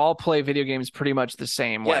right-handed, we all play video games pretty much the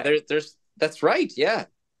same Yeah, way. there's that's right. Yeah.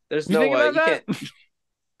 There's You think no about you that? can't.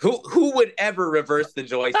 Who would ever reverse the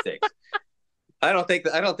joysticks? I don't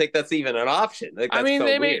think that's even an option. Like I that's mean, so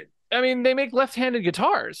weird. they make left-handed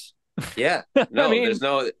guitars. Yeah. I No, mean, there's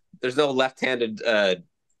no left-handed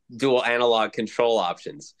dual analog control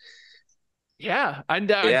options. yeah, I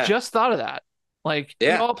Yeah. just thought of that. Like we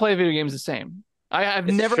Yeah. all play video games the same. I've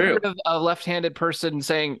It's never true. heard of a left-handed person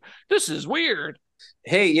saying this is weird.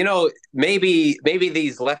 Hey, maybe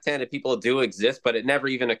these left-handed people do exist, but it never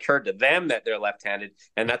even occurred to them that they're left-handed,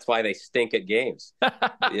 and that's why they stink at games.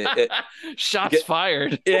 It, Shots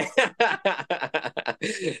fired. yeah.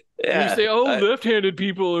 You Yeah. say, "Oh, left-handed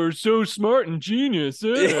people are so smart and genius."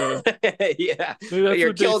 Yeah. Yeah. But That's what they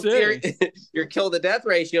your say. your kill to death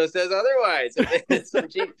ratio says otherwise. It's some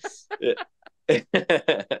cheat.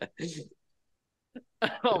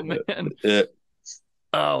 Oh man. Yeah.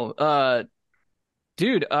 Oh,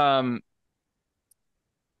 dude, have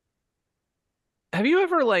you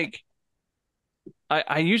ever like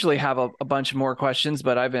I usually have a bunch more questions,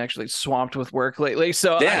 but I've been actually swamped with work lately,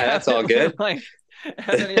 so I Yeah, that's all haven't really good. like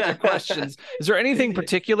have any other questions. Is there anything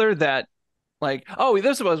particular that like oh,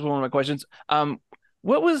 this was one of my questions.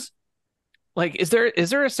 What was like is there a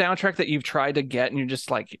soundtrack that you've tried to get and you're just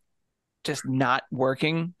like just not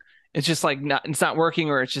working? It's just like not it's not working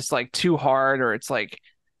or it's just like too hard or it's like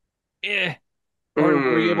eh or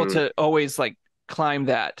were you able Mm. to always like climb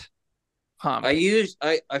that hump?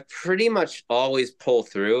 I pretty much always pull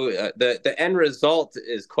through. The end result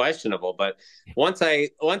is questionable, but once I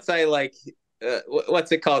like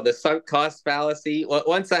what's it called, the sunk cost fallacy.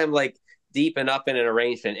 Once I'm like deep enough in an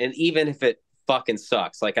arrangement, and even if it fucking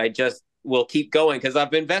sucks, like I just will keep going because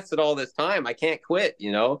I've invested all this time. I can't quit.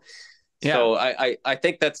 Yeah. So I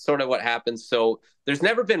think that's sort of what happens. So there's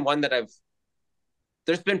never been one that I've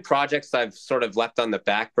there's been projects I've sort of left on the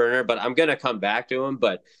back burner, but I'm gonna come back to them.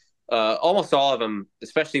 But almost all of them,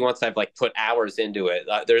 especially once I've like put hours into it,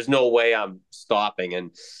 there's no way I'm stopping.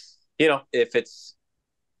 And if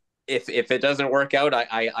it doesn't work out,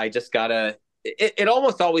 I just gotta. It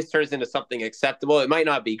almost always turns into something acceptable. It might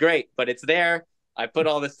not be great, but it's there. I put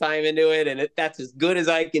all this time into it, and that's as good as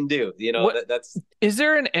I can do. What That's is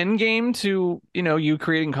there an end game to, you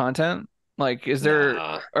creating content? Like,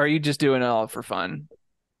 nah, are you just doing it all for fun?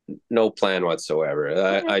 no plan whatsoever.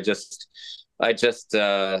 Okay.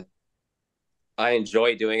 I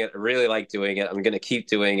enjoy doing it. I really like doing it. I'm going to keep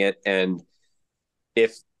doing it. And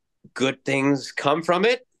if good things come from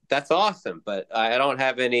it, that's awesome. But I don't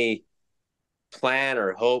have any plan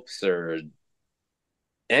or hopes or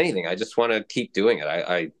anything. I just want to keep doing it.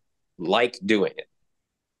 I like doing it.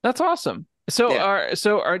 That's awesome. Yeah.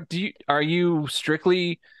 Are you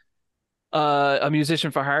strictly a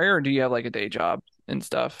musician for hire or do you have like a day job and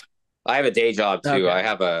stuff? I have a day job too. Okay. I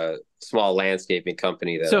have a small landscaping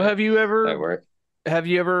company that So I work. have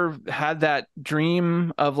you ever had that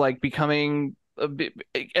dream of like becoming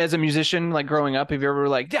as a musician, like growing up? Have you ever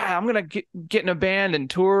like, yeah, I'm gonna get in a band and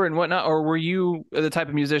tour and whatnot, or were you the type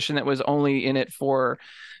of musician that was only in it for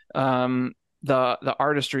the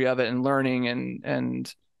artistry of it and learning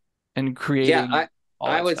and Yeah, creating all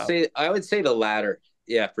I that would stuff? say the latter.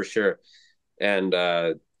 Yeah, for sure. And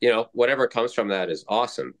whatever comes from that is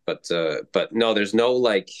awesome. But no, there's no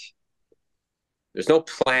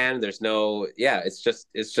plan, there's no yeah, it's just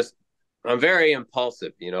I'm very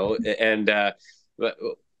impulsive, and but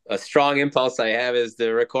a strong impulse I have is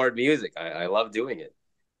to record music. I love doing it.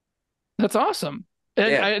 That's awesome.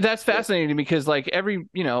 And Yeah. that's Yeah. fascinating because like every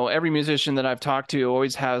musician that I've talked to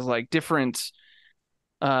always has like different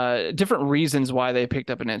different reasons why they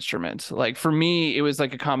picked up an instrument. Like for me, it was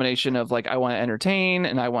like a combination of like I want to entertain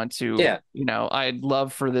and I want to, Yeah. I'd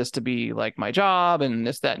love for this to be like my job and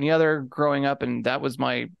this, that, and the other growing up, and that was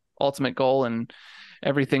my ultimate goal and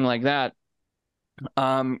everything like that.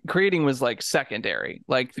 Creating was like secondary.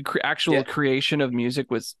 Like the actual Yeah. creation of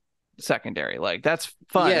music was secondary. Like that's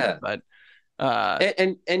fun, Yeah. but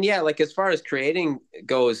And yeah, like as far as creating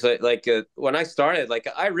goes, when I started, like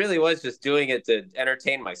I really was just doing it to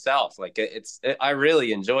entertain myself. Like I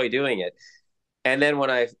really enjoy doing it. And then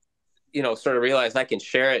when I, sort of realized I can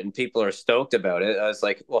share it and people are stoked about it, I was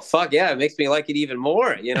like, well, fuck yeah, it makes me like it even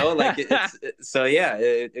more. Like so yeah,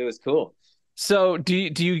 it was cool. So do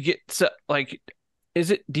you get so like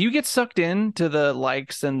do you get sucked into the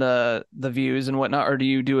likes and the views and whatnot, or do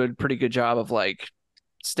you do a pretty good job of like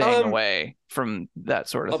staying Um, away from that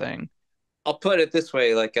sort of I'll, thing? I'll put it this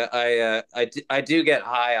way, like I do get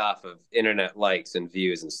high off of internet likes and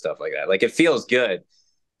views and stuff like that. Like it feels good,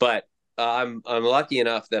 but I'm lucky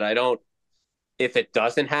enough that I don't. If it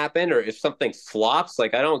doesn't happen or if something flops,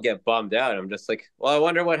 like I don't get bummed out. I'm just like, well, I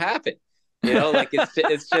wonder what happened. Like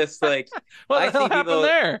it's just like What I the hell see happened people.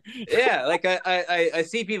 there? Yeah, like I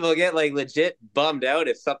see people get like legit bummed out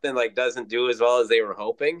if something like doesn't do as well as they were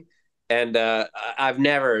hoping, and I've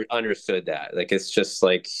never understood that. Like it's just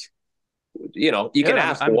like you can Dude,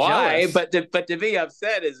 ask I'm why, jealous. but to be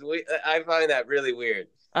upset I find that really weird.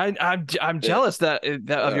 I'm Yeah. jealous that of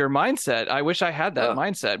Uh, your mindset. I wish I had that uh,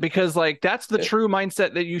 mindset because like that's the true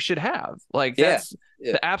mindset that you should have. Like yeah, that's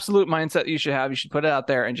yeah, the absolute mindset that you should have. You should put it out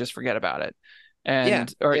there and just forget about it. yeah,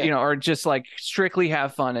 And or yeah, or just like strictly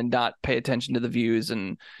have fun and not pay attention to the views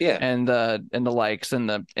yeah. and the likes and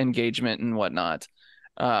the engagement and whatnot.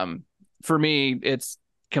 Um, for me, it's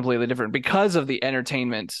completely different because of the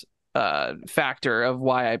entertainment factor of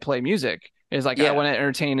why I play music is like I Yeah. want to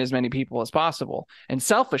entertain as many people as possible. And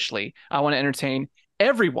selfishly, I want to entertain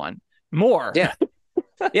everyone more. Yeah.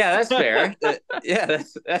 Yeah, that's fair. Yeah,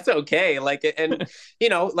 that's okay. Like, and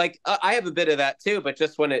like I have a bit of that too. But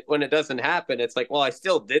just when it doesn't happen, it's like, well, I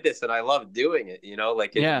still did this and I love doing it.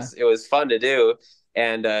 Like it Yeah. was it was fun to do.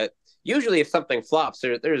 And usually, if something flops,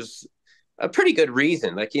 there's a pretty good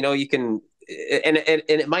reason. Like you can, and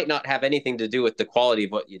it might not have anything to do with the quality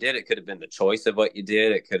of what you did. It could have been the choice of what you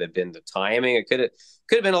did. It could have been the timing. It could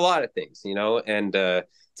have been a lot of things. And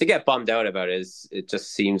to get bummed out about it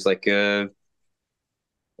just seems like a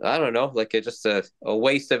I don't know, like just a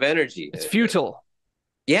waste of energy. It's futile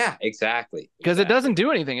Yeah, exactly, because it exactly. doesn't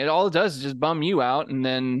do anything. All it does is just bum you out, and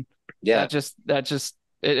then Yeah, that just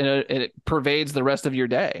it pervades the rest of your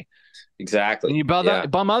day. And exactly. you Yeah,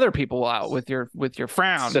 bum other people out with your it's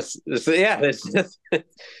frown. just yeah, there's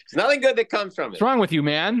nothing good that comes from What's it. wrong with you,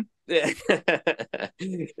 man? Yeah,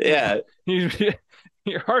 yeah, you,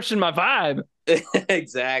 you're harshing my vibe.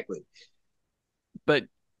 exactly. But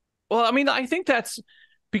well, I mean, I think that's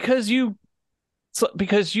because you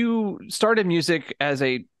started music as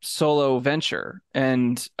a solo venture,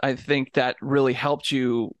 and I think that really helped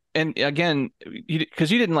you. And again,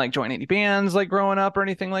 because you didn't like join any bands like growing up or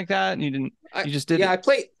anything like that, and I you just did yeah,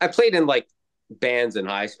 it. I played in like bands in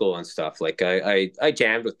high school and stuff. Like I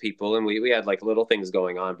jammed with people and we had like little things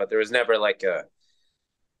going on, but there was never like a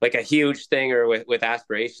huge thing or with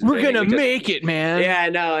aspirations or We're anything. gonna We just make it, man. yeah,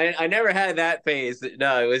 no, I never had that phase.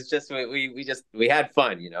 No, it was just we had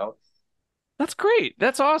fun. That's great.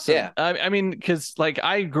 That's awesome. Yeah, I mean, because like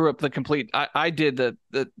I grew up the complete. I did the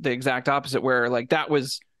exact opposite, where like that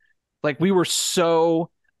was like we were so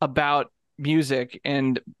about music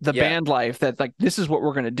and the yeah, band life that like this is what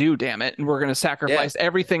we're gonna do, damn it, and we're gonna yeah. sacrifice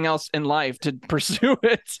everything else in life to pursue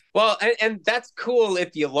it. Well, and that's cool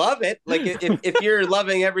if you love it. Like if you're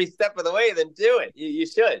loving every step of the way, then do it. You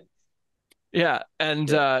should. Yeah, and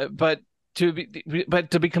Yeah, but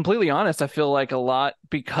to be completely honest, I feel like a lot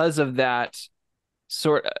because of that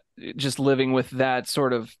sort just living with that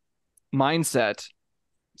sort of mindset.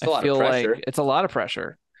 it's I a lot of feel like pressure, it's a lot of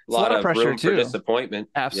pressure. a It's a lot lot of of pressure room for too. disappointment.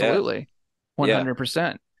 Yeah, Absolutely. yeah.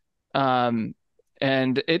 100%. Um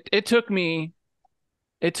and it took me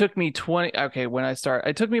 20 okay, when I start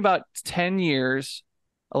it took me about 10 years,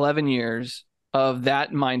 11 years of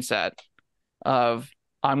that mindset of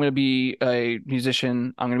I'm going to be a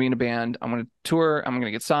musician, I'm going to be in a band, I'm going to tour, I'm going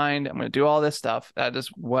to get signed, I'm going to do all this stuff. That's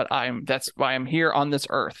why I'm here on this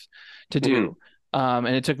earth to Hmm. do. And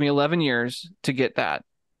it took me 11 years to get that.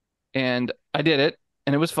 And I did it,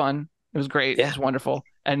 and it was fun. It was great. It Yeah. was wonderful.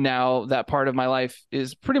 And now that part of my life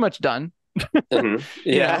is pretty much done, Hmm.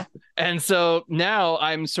 you Yeah. know? And so now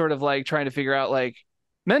I'm sort of like trying to figure out like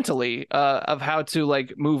mentally of how to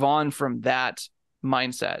like move on from that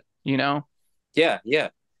mindset, you know? Yeah. Yeah.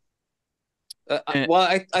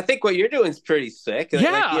 Well, I think what you're doing is pretty sick.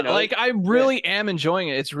 Yeah, like I really am enjoying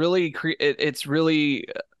it. It's really it's really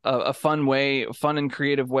a fun way, fun and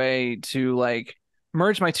creative way to like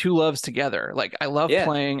merge my two loves together. Like I love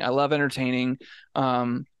playing, I love entertaining,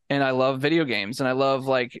 and I love video games, and I love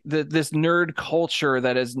like this nerd culture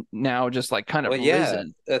that is now just like kind of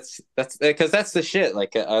risen. That's because that's the shit.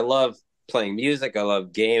 Like I love playing music, I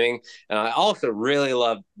love gaming, and I also really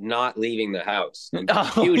love not leaving the house. I'm a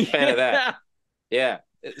huge fan of that. Yeah.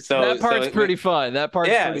 So that part's pretty fun. That part's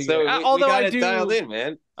pretty good. Although we got it dialed in,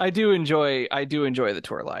 man. I do enjoy the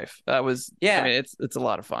tour life. That was I mean, it's a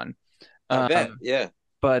lot of fun. I bet. Yeah.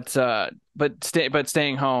 But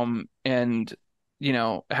staying home and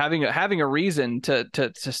having a reason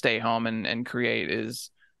to stay home and create is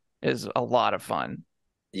a lot of fun.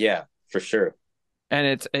 Yeah, for sure. And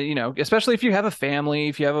it's especially if you have a family,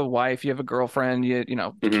 if you have a wife, you have a girlfriend,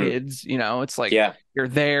 kids, it's like you're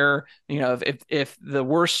there, if the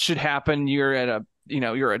worst should happen, you're at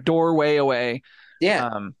you're a doorway away. Yeah.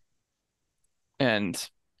 And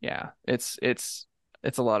yeah, it's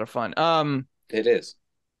a lot of fun. It is.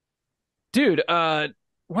 Dude,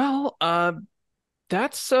 well,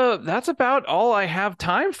 that's about all I have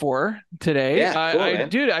time for today. Yeah, cool,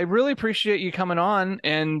 dude, I really appreciate you coming on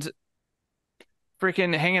and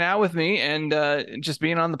freaking hanging out with me and just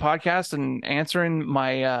being on the podcast and answering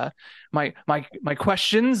my my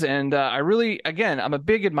questions. And I really, again, I'm a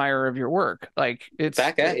big admirer of your work. Like it's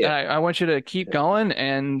back at you. I want you to keep going,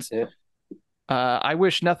 and I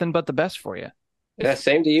wish nothing but the best for you. Yeah,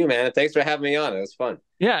 same to you, man. Thanks for having me on. It was fun.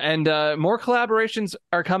 Yeah, and more collaborations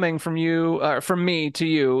are coming from you, from me to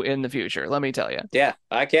you in the future. Let me tell you. Yeah,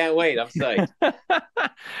 I can't wait. I'm psyched.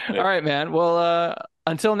 All right, man. Well,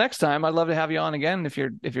 until next time, I'd love to have you on again if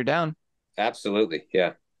you're down. Absolutely.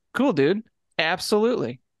 Yeah. Cool, dude.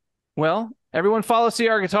 Absolutely. Well, everyone follow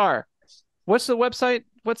CR Guitar. What's the website?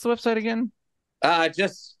 What's the website again?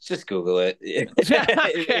 Just Google it.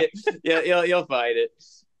 Yeah, you'll find it.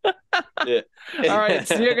 Yeah. All right,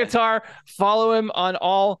 CR Guitar. Follow him on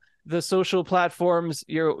all the social platforms.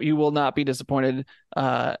 You will not be disappointed.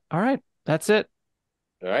 All right, that's it.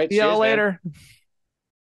 All right. See y'all later.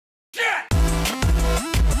 Yeah.